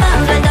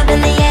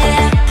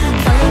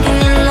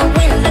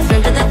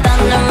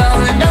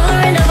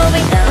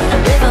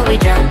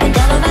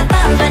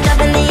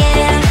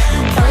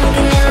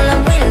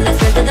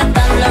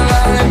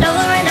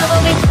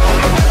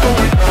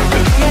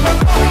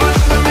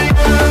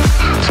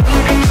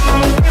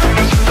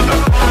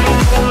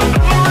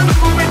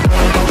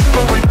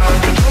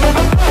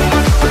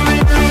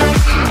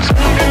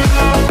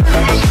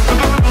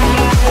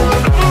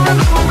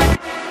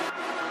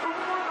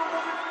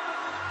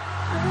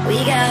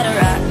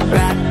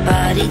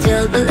ready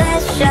till the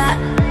last shot.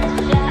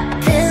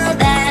 Till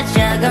that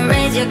shot, come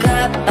raise your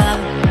cup up.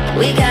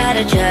 We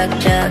gotta chug,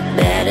 chug,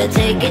 better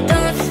take it,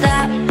 don't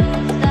stop.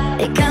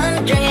 It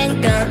come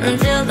drink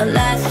until the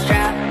last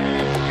drop.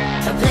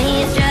 So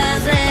please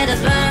just let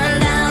us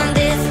burn down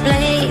this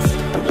place.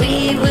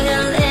 We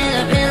will end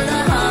up in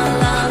the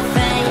Hall of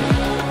Fame.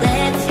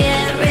 Let's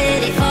get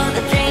ready for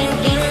the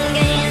drinking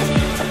games.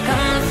 So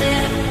come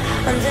sip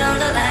until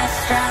the last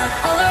drop.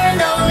 Over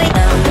and over we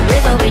down the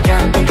river we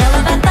drunk until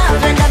our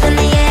thumbs went up in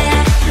the air.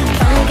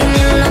 Funkin'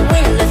 in the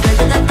wind, listen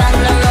to the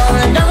thunder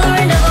rolling. Over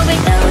and over we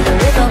down the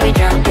river we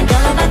drunk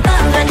until our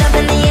thumbs went up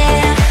in the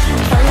air.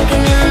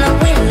 Funkin' in the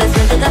wind,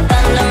 listen to the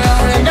thunder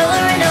rolling.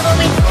 Over and over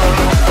we.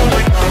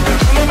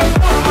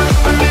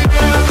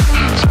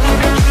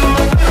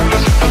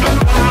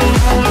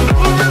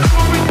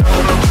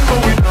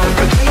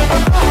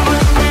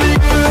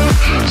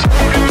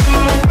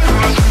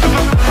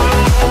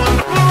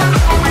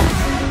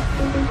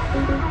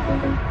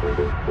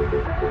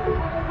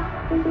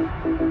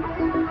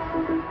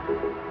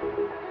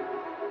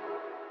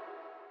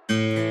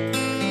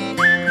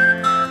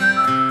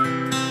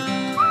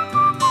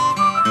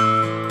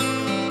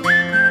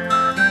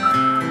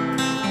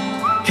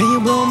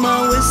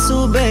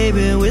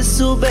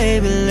 Whistle,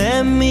 baby,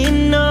 let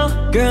me know.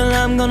 Girl,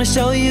 I'm gonna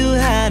show you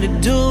how to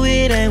do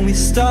it, and we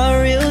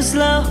start real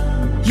slow.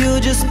 You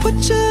just put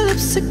your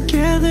lips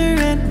together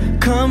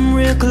and come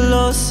real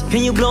close.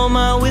 Can you blow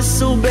my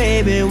whistle,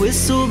 baby,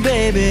 whistle,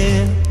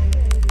 baby?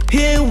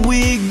 Here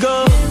we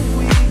go.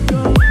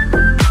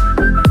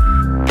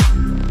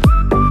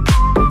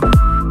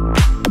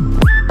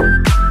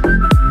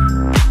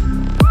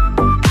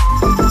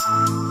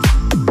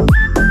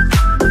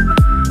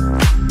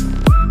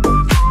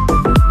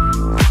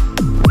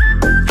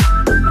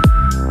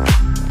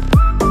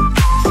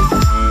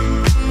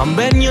 I'm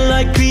betting you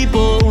like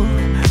people,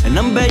 and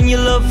I'm betting you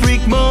love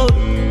freak mode.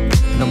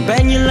 And I'm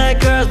betting you like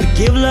girls, but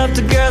give love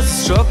to girls to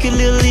stroke your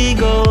little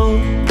ego.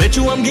 Bet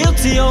you I'm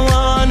guilty, your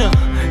honor.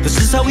 This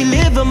is how we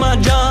live in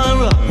my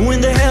genre. Who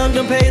in the hell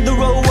done paved the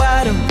road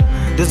wider?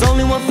 There's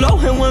only one flow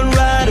and one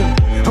rider.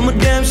 I'm a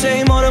damn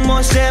shame, order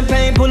more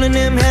champagne, pulling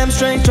them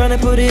hamstrings, trying to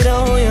put it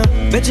on ya.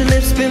 Bet your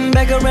lips spin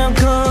back around,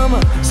 come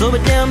on. Slow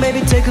it down,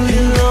 baby, take a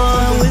little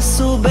longer.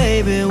 Whistle,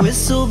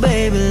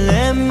 baby,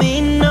 let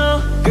me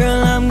know.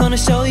 Girl, I'm gonna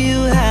show you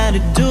how to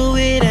do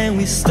it, and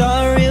we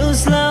start real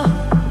slow.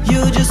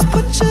 You just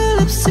put your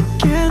lips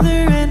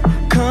together and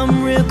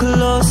come real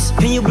close.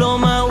 Can you blow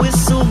my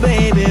whistle,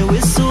 baby,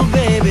 whistle,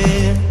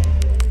 baby?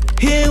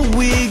 Here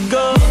we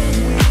go.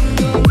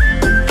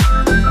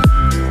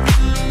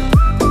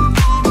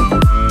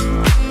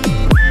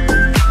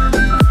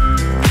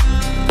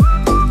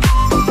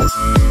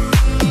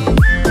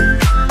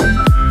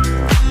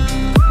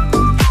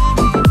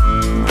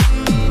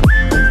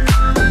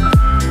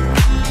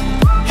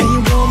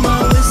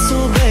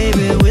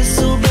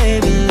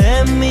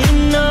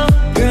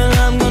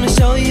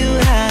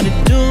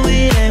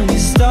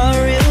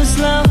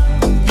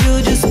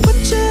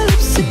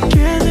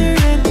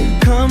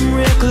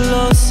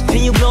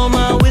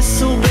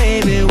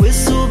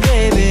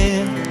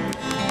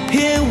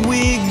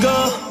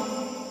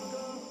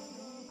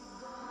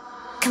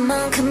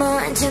 Come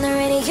on, turn the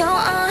radio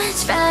on.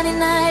 It's Friday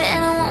night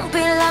and I won't be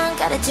long.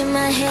 Gotta do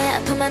my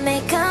hair, put my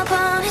makeup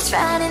on. It's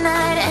Friday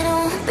night and it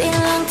won't be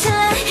long till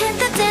I hit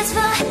the dance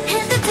floor,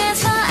 hit the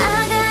dance floor.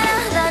 I got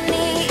all I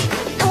need.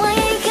 No, I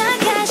ain't got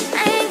cash,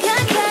 I ain't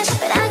got cash,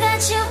 but I got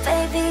you,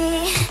 baby.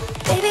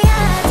 Baby, I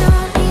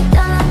don't need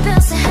dollar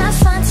bills to have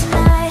fun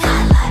tonight. I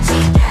love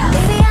you, girl.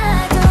 Baby,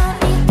 I don't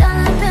need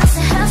dollar bills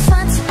to have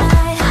fun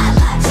tonight. I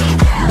love you,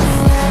 girl. No,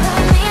 I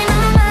don't need no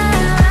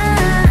money.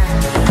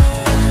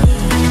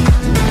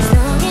 As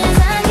long as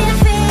I can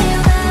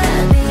feel the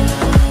beat.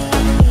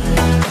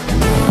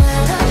 No,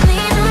 I don't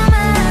need no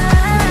money.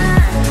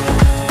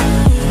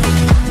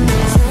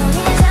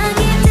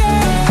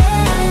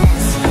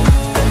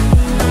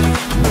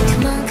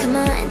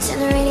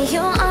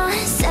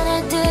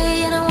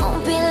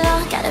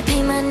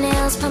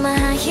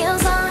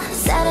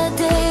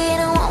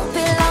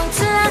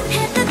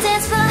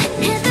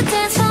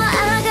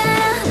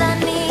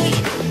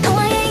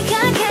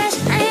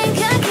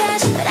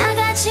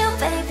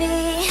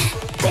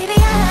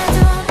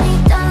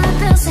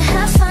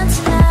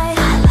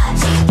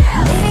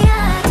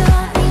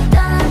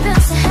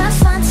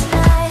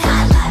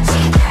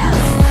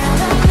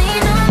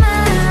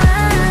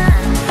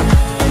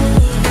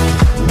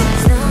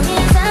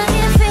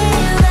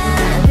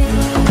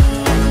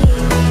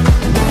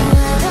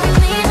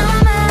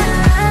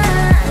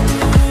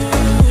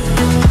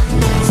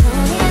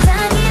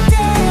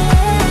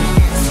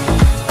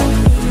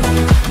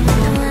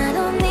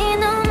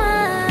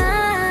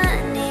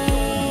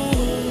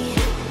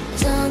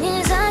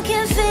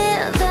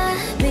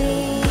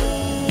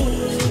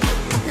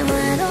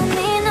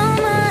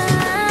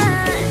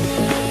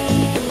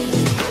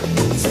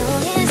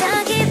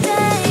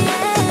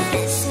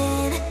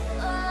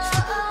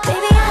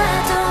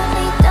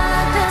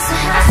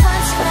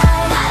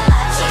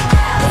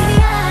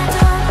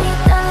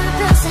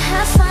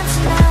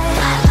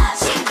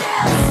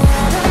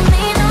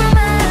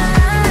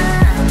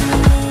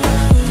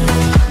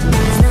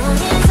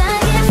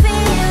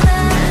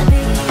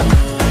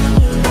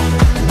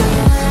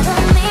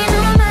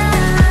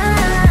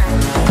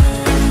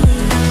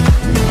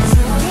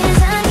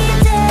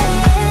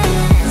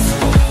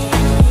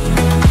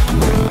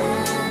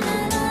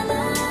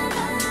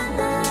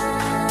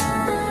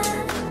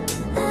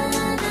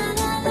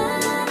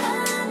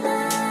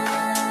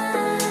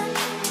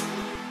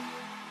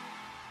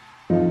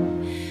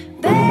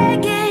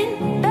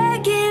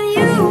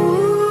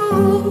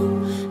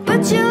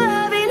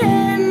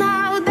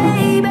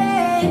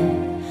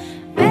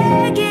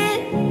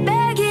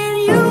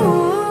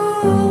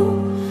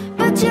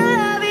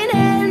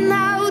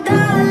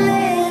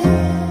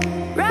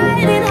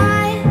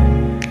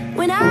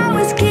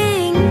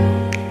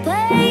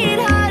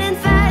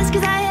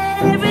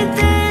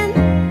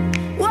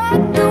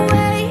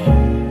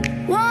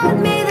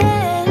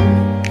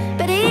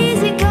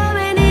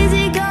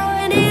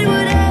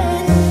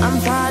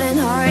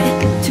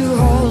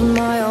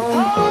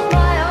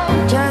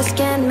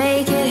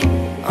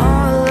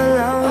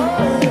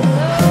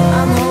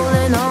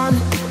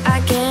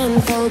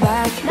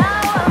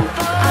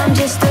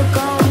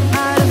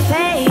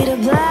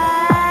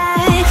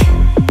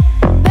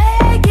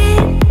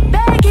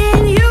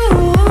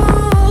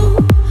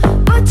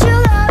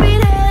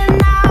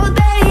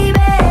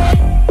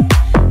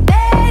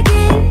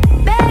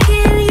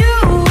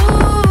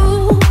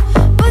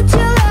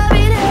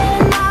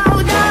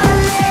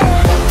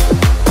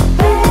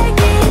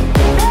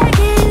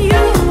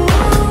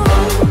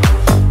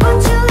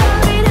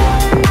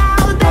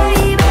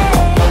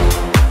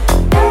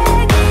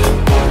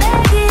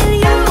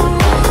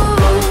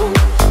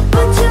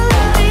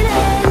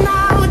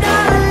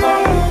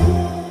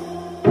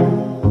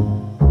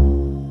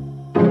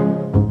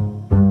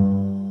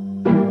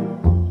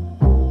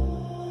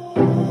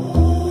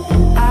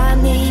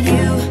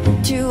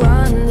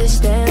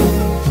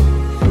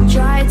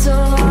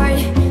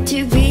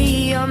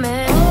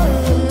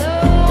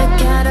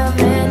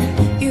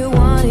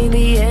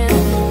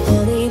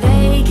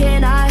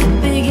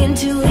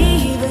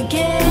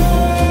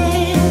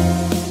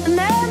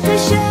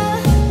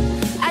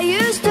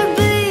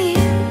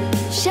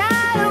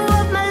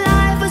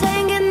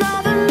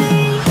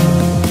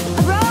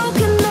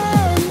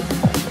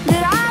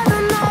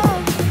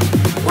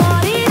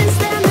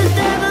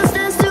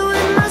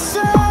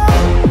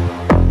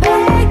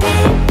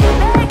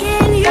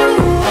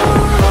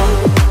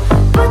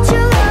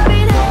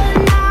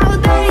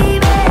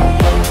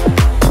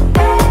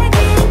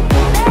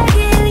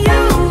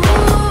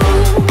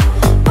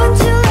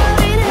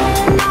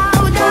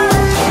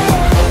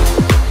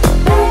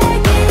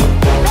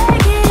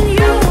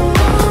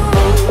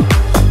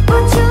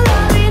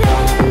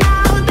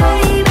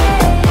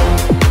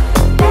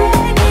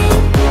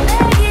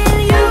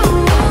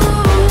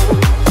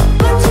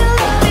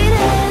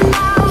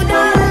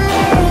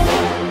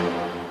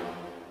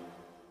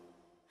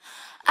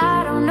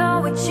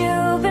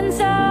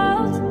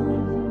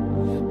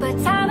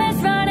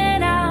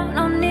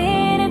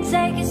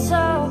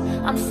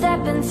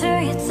 stepping to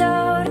you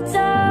toe to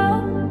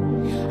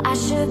toe. I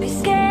should be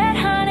scared,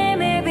 honey,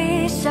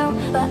 maybe so,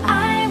 but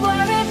I ain't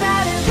worried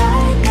about it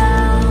right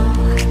now.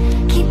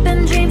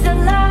 Keeping dreams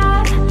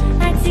alive,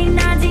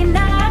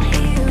 1999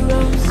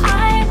 heroes.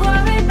 I ain't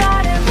worried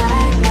about it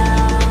right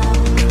now.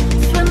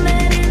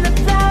 Swimming in the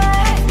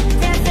flood,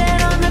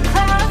 dancing on the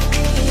clouds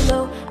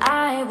below. I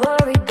ain't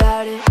worried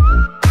about it.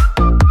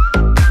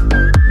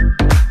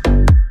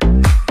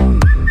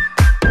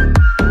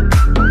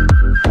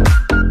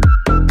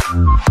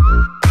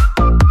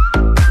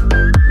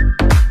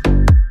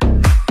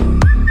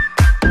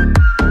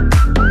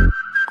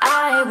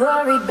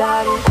 Worried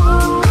about it.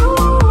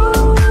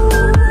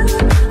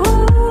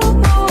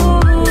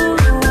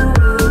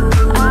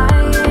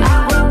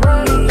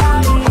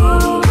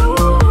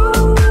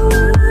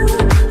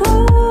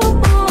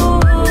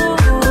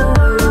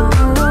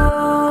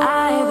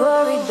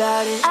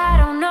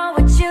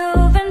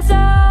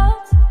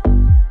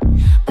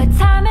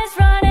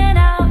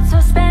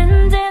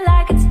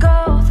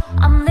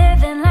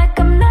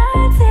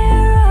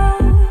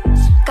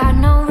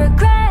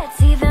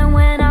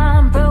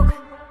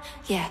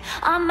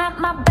 I'm at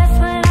my best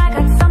when I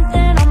got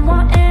something I'm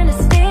wanting to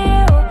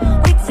steal.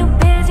 We too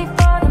busy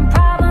for them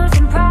problems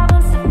and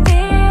problems to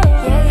feel.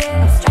 Yeah,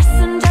 yeah. I'm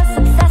stressing, just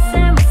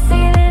obsessing with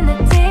sealing the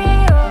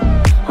deal.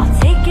 I'll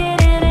take it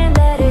in and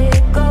let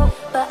it go,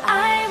 but I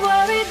ain't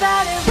worried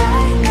about it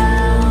right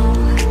now.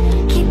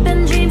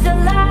 Keeping dreams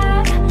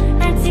alive,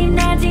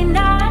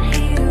 1999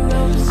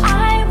 heroes. I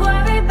ain't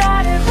worried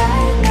about it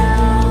right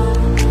now.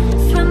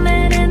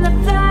 Swimming in the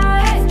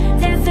floods,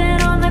 dancing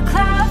on the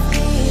clouds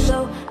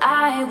below.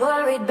 I ain't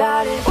worried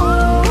about it. Ooh,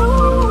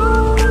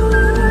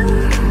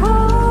 ooh,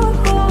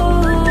 ooh,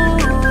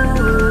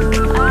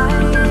 I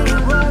ain't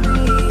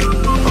worried.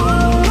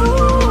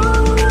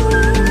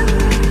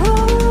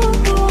 Ooh,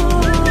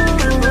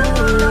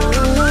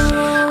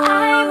 I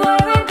ain't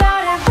worried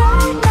about it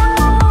right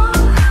now.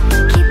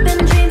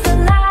 Keeping dreams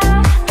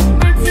alive,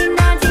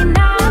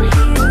 1999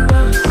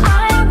 heroes. I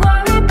ain't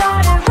worried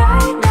about it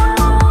right now.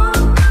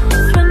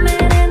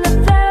 Swimming in the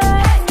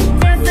floods,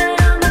 dancing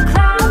on the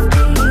clouds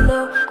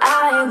below. I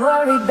ain't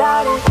worried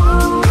about it.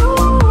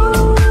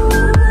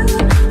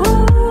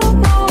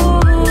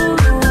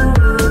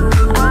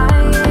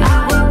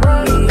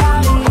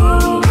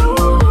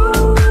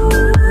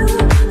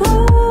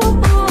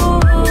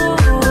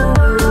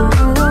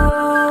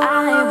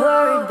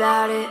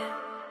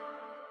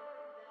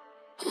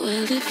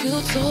 Well, if you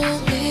told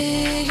me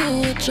you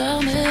were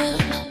drowning,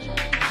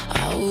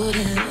 I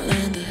wouldn't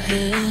lend a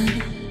hand.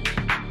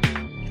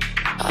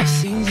 I've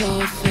seen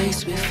your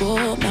face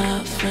before,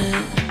 my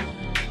friend.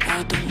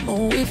 I don't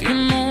know if you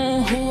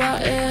know who I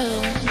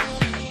am.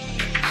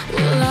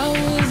 Well, I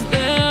was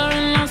there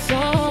and I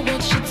saw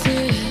what you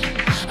did.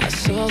 I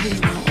saw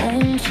with my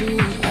own two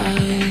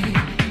eyes.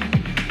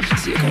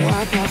 So you can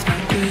wipe off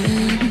that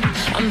grin.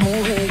 I know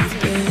where you've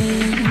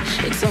been.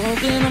 It's all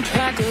been a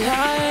pack of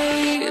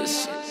lies.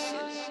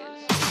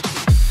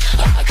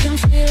 I can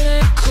feel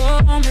it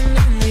coming in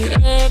the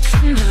air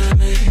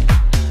tonight.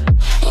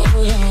 Oh,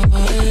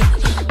 Lord.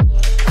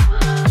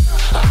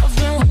 I've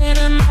been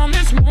waiting on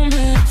this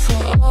moment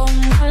for all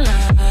my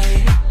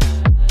life.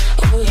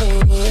 Oh,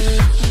 Lord.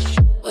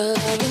 Well,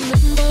 I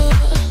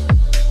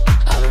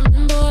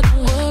remember the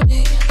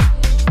worry.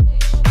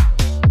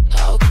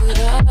 How could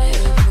I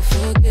ever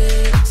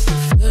forget? It's the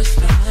first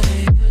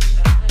time,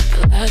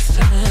 the last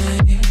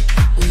time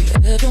we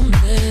ever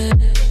met.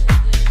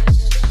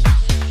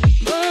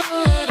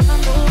 But I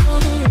know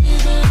the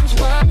reasons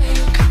why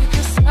you keep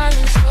your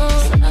silence so.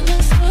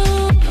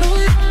 No,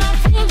 you're not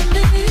feeling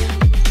me.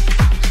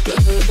 The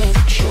hurt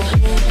doesn't show,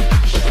 but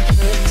the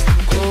pain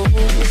still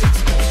grows.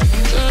 It's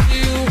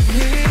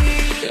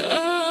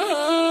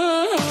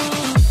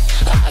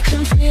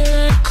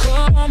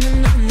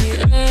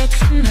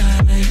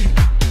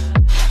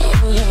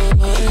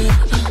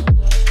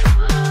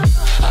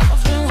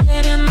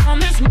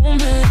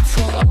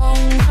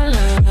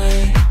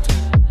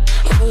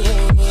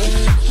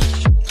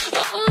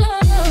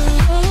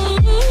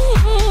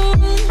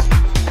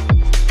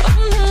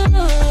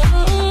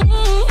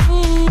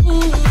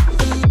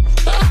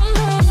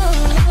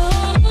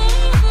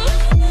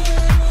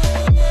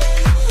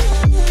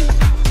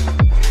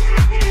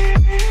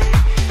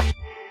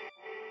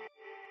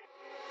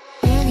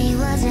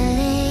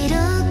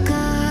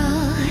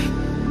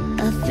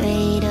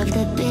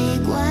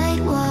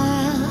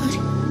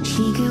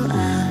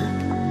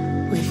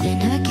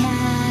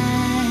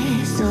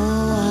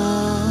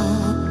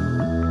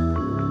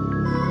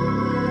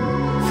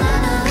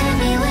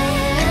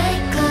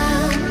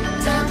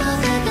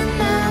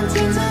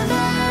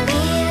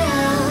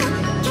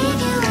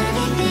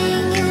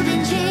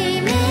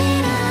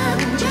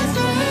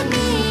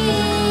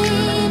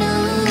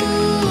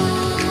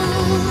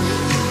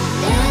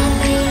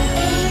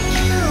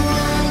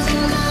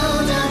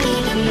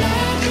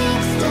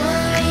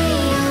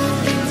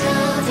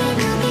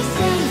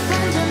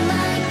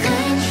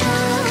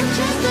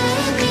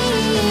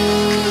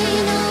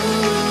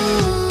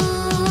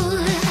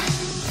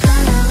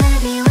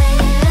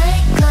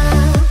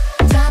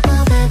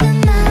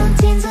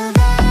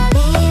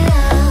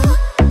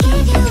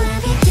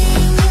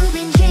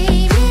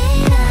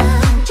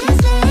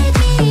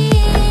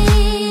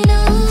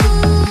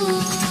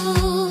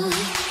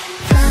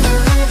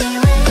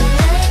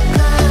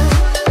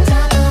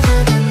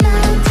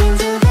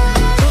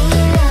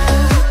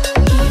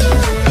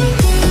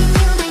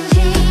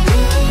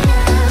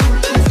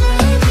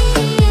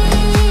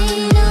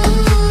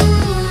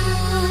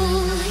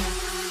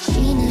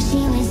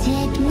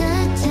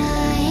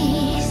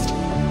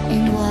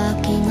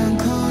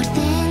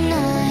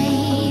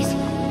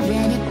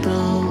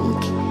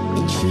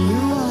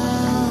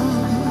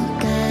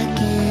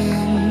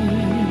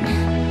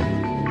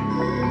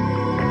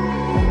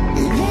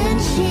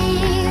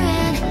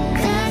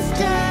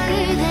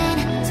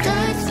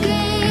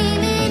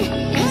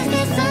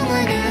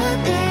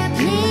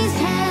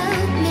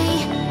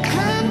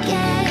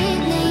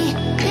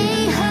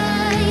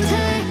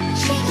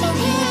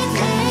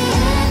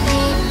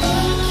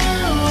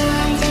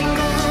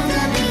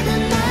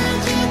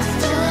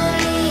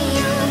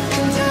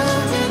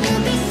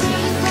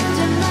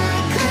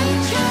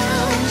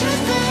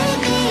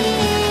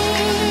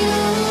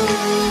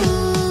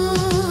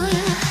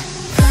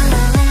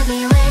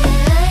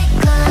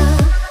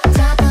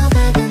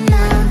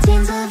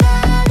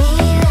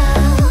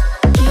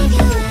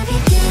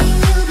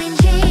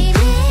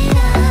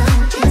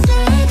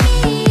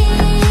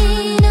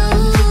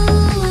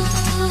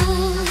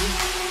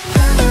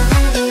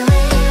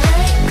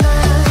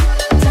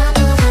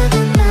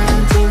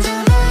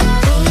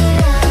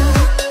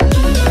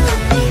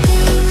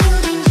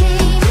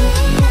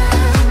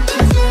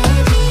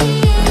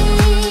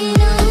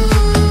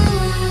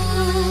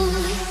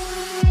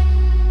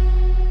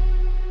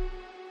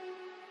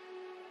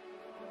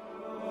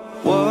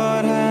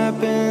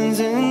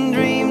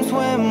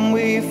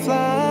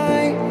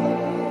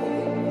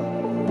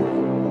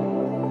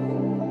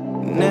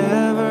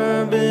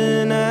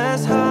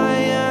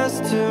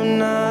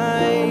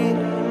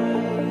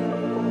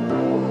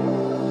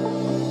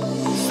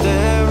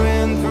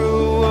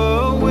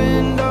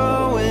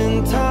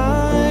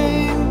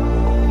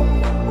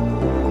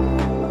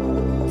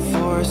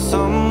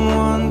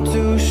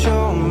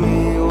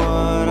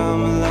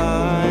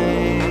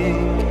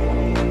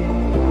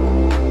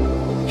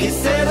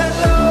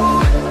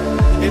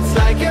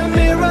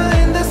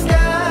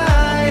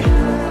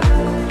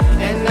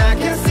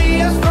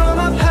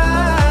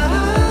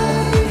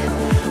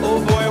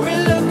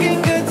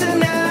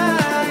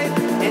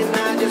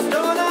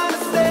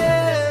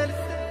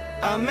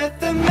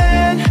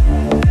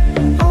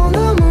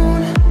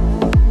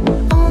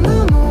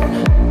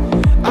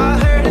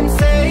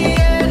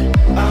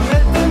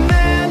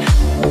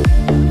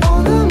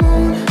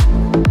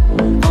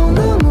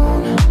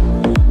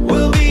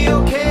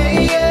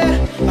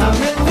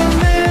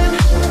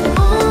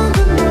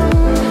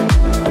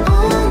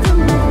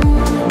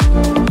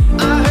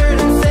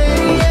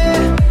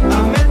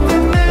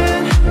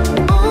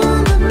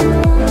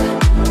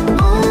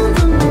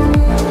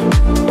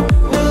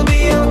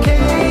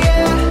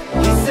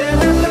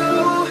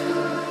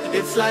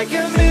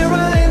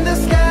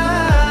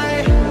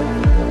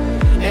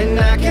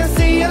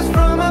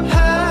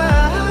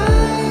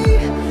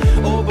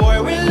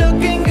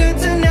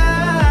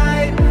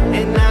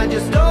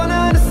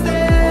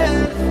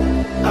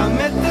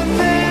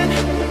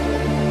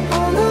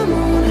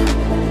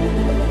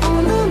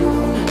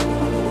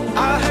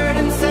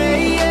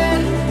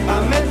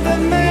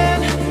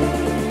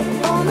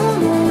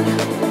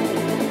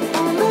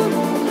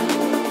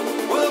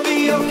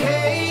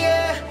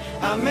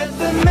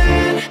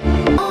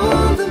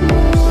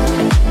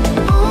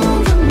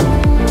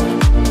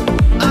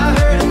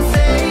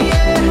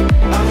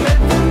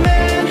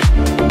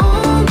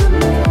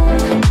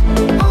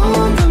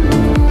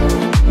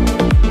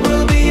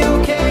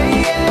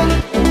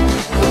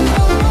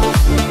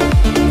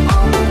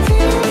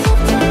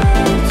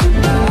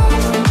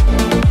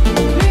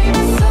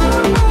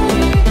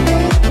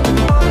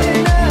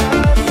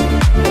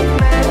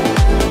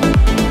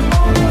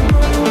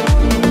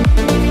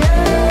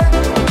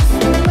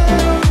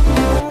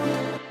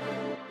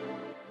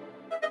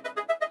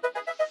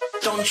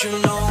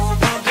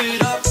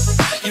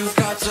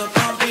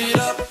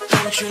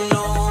you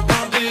know?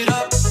 Pump it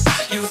up,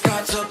 you've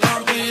got to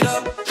pump it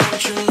up.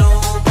 Don't you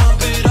know?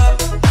 Pump it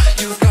up,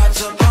 you've got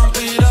to pump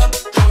it up.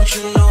 Don't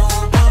you know?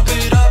 Pump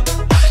it up,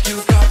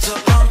 you've got to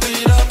pump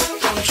it up.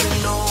 Don't you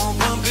know?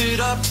 Pump it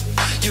up,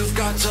 you've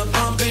got to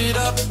pump it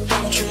up.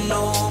 Don't you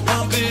know?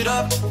 Pump it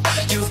up,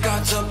 you've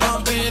got to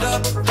pump it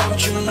up.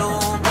 Don't you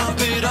know?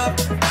 Pump it up,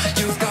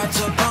 you've got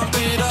to pump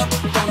it up.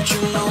 Don't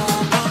you know?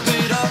 Pump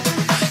it up,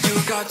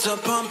 you've got to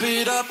pump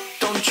it up.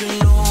 Don't you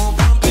know?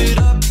 Pump it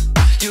up,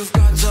 you've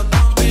got to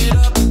pump it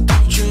up.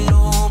 Don't you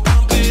know?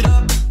 Pump it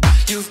up,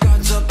 you've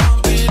got to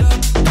pump it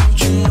up. Don't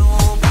you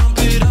know? Pump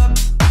it up,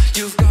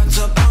 you've got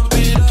to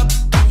pump it up.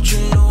 Don't you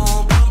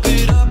know? Pump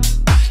it up,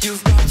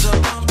 you've got to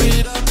pump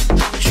it up.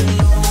 Don't you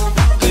know?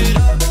 Pump it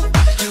up,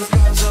 you've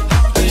got to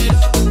pump it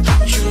up.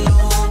 Don't you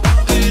know?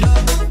 Pump it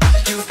up,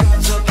 you've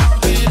got to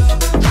pump it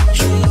up.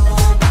 Don't you know?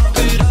 Pump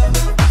it up,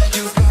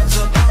 you've got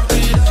to pump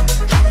it up.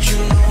 Don't you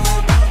know?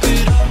 Pump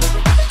it up,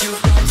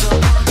 you've got to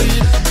pump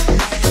it up.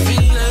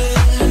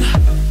 Feeling.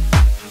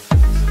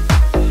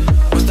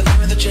 What's the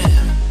name of the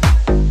jam?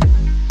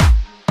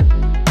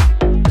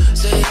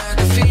 Say I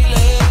can feel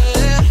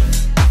it.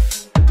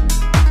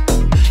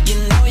 You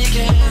know you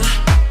can.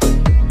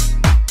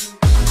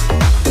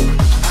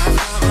 I've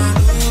got my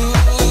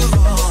groove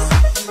on,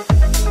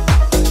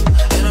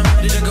 and I'm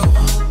ready to go.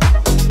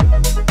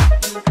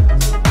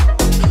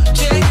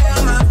 Check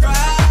out my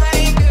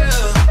ride,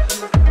 girl,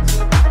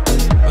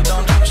 but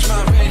don't touch my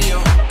radio.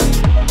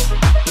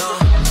 No.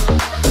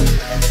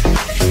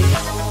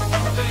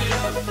 Pump it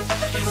up,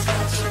 you've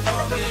got to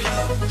pump it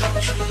up.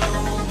 Don't you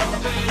know?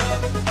 Pump it up,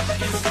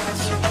 you've got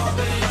to pump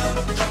it up.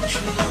 Don't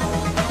you know?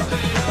 Pump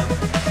it up,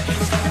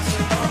 you've got to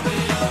pump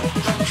it up.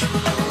 Don't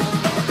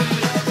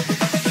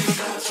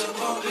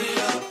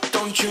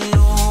you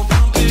know?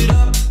 Pump it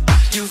up,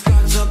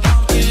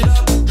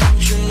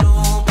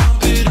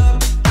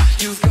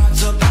 you've got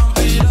to pump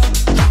it up.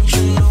 Don't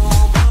you know?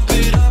 Pump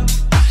it up,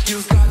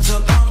 you've got to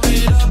pump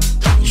it up.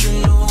 Don't you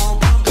know?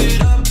 Pump it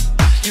up,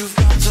 you've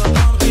got to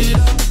pump it up. Don't you know? Pump it up, you've got to pump it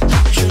up.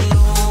 Don't you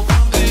know?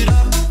 Pump it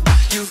up,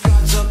 you've got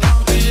to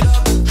pump it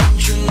up.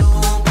 Don't you know?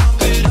 Pump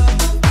it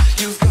up,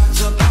 you've got to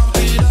pump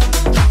it up.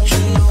 Don't you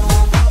know?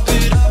 Pump it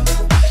up,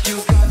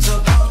 you've got to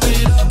pump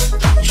it up.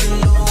 Don't you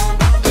know?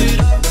 Pump it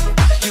up,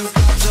 you've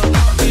got to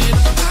pump it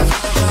up.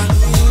 I've got my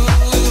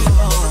groove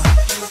on,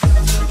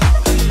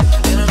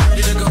 and I'm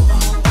ready to go.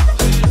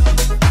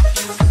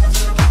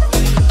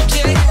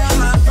 Check out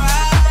my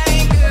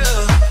ride,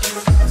 girl,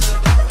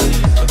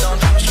 but don't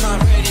touch my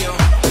radio.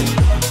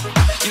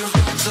 You've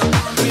got to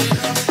pump it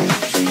up.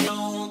 You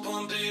know,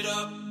 pump it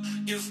up.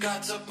 You've got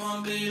to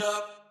pump it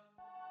up.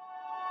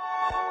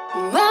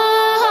 My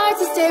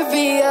heart's a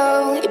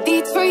stereo, it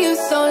beats for you,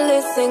 so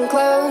listen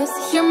close.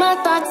 Hear my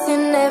thoughts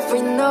in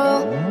every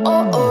note.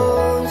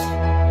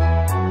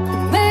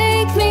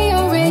 Make me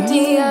a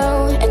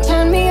radio and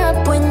turn me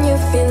up when you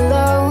feel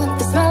low.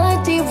 This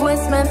melody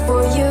was meant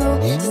for you,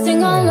 so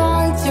sing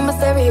along to my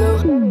stereo.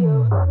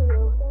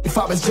 If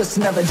I was just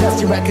another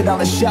dusty record on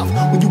the shelf,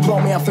 would you blow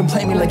me off and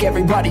play me like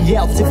everybody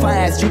else? If I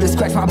asked you to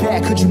scratch my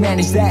back, could you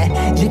manage that?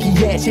 Yicky,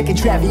 yeah, chicken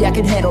Travie, I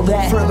can handle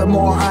that.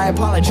 Furthermore, I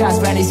apologize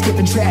for any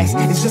skipping tracks.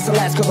 It's just the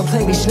last girl to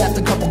play me, she left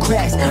a couple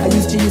cracks. I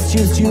used to,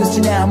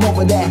 now I'm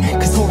over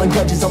that. Cause holding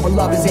grudges over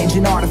love is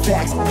ancient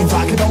artifacts. If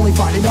I could only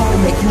find an art to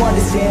make you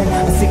understand,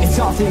 I'd sing it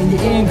softly in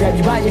your ear, grab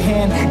you by your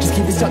hand. Just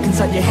keep it stuck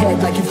inside your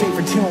head like your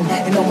favorite tune.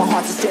 And know my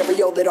heart's a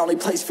stereo that only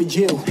plays for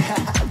you.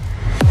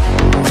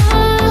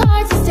 My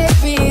heart's a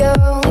stereo,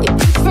 it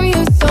beats for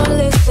you, so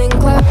listen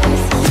close.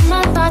 Hear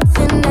my thoughts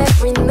in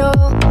every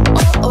note.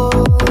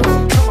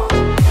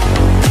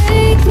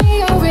 Make me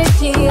a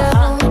radio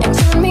and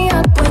turn me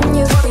up when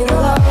you feel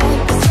low.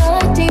 This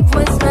melody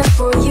was meant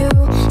for you,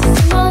 so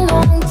sing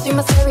along to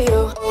my stereo.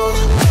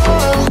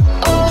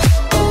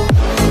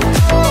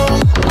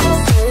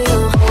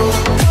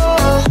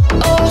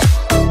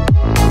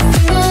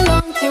 Sing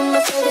along to my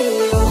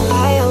stereo. I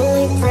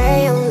only pray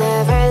you'll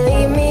never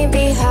leave me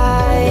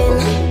behind,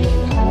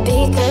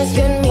 because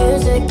good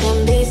music can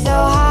be so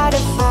hard to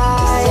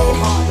find.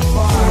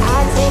 I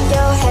take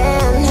your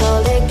hand,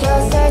 hold it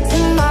closer to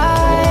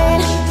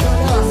mine.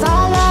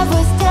 Thought love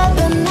was dead,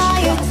 but now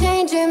you're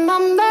changing my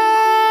mind.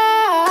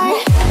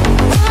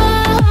 My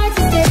heart's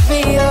a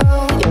stereo,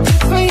 it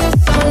beats for you,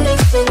 so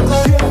listen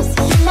close.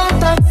 Hear my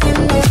thoughts in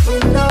every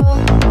note.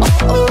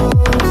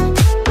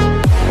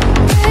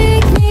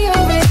 Make me a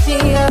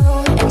radio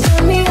and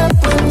turn me up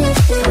when you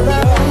feel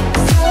low.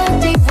 This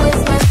melody was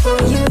meant for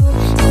you,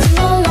 so sing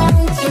along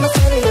to my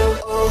stereo.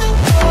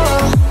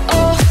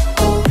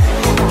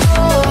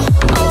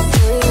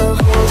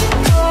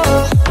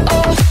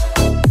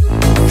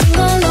 Sing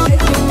along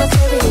to my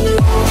stereo.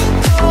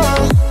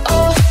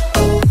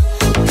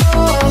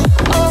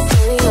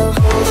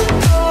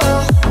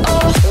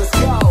 Let's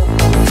go.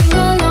 Sing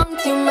along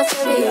to my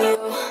stereo.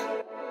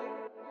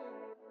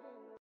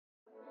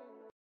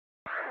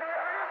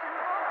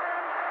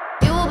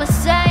 You were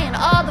saying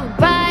all the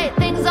right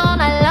things all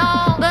night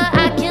long, but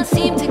I can't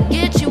seem to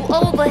get you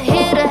over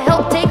here to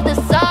help take this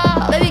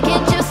off. Baby,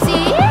 can't you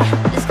see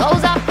this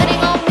goes off fitting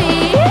on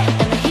me?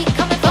 And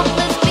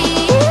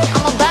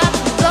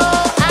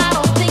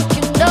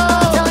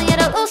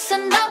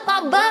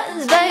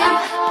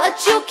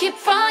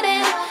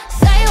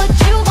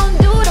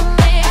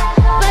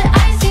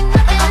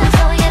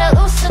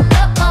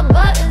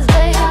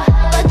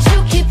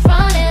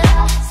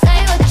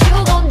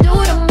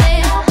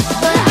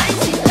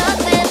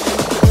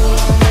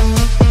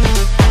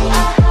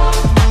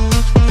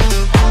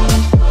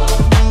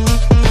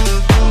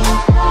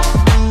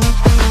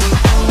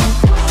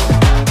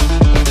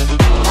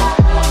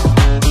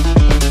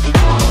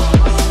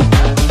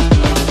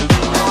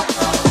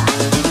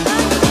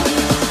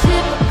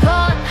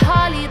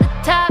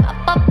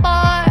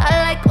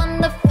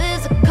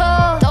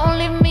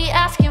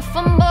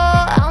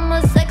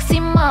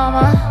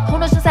drama. Who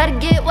knows just how to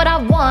get what I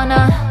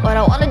wanna. What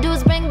I wanna do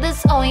is bring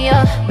this on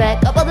ya.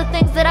 Back up all the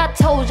things that I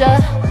told ya.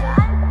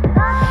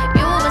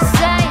 You were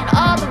saying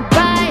all the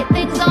right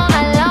things all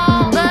night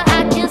long, but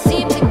I can't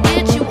seem to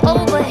get you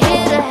over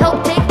here to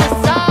help take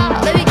this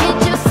off. Baby,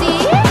 can't you see?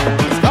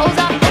 These clothes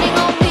are fitting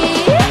on me.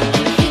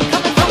 Keep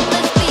coming from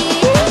this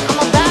beat. I'm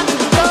about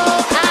to go,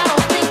 I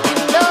don't think you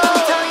know.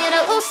 Tell you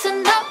to loosen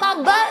up my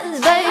buttons,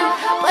 babe,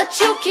 but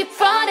you keep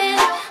fronting.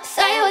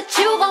 Say what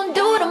you gon'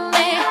 do to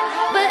me,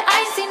 but I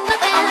see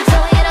nothing. I'm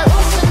telling you to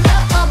loosen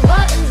up my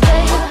buttons,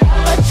 babe,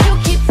 but you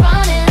keep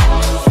fronting.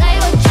 Say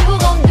what you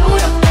gon' do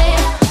to me,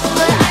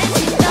 but I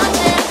see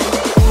nothing.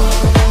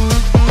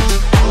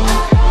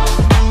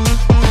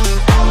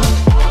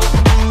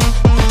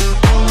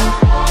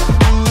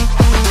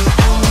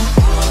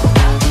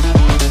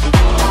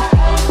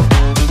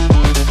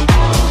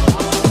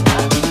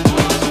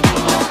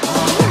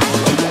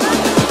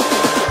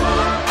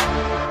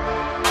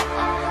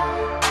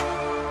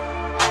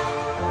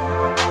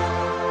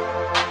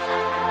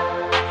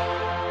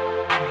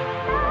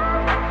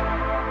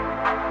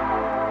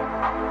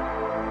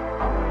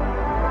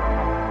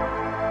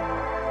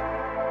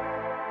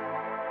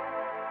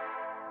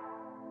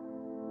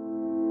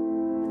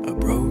 A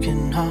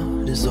broken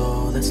heart is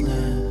all that's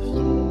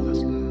left.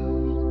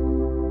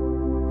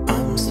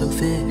 I'm still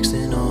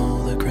fixing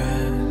all the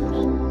cracks.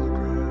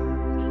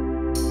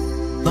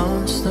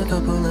 Lost a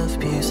couple of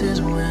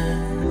pieces when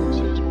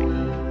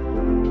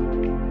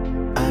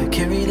I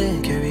carried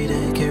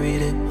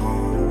it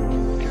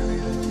home.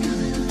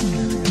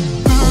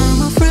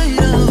 I'm afraid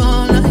of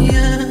all I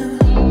am.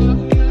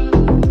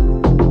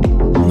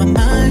 My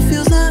mind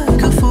feels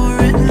like a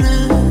foreign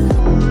land.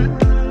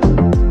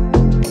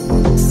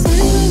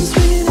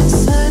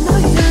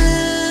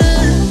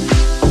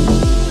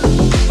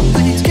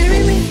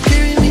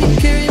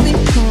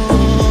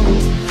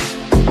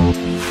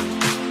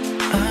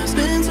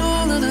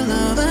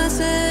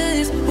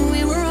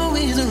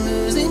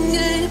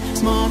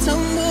 Small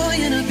town boy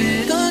in a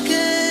big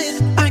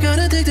arcade. I got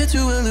addicted to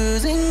a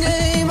losing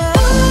game.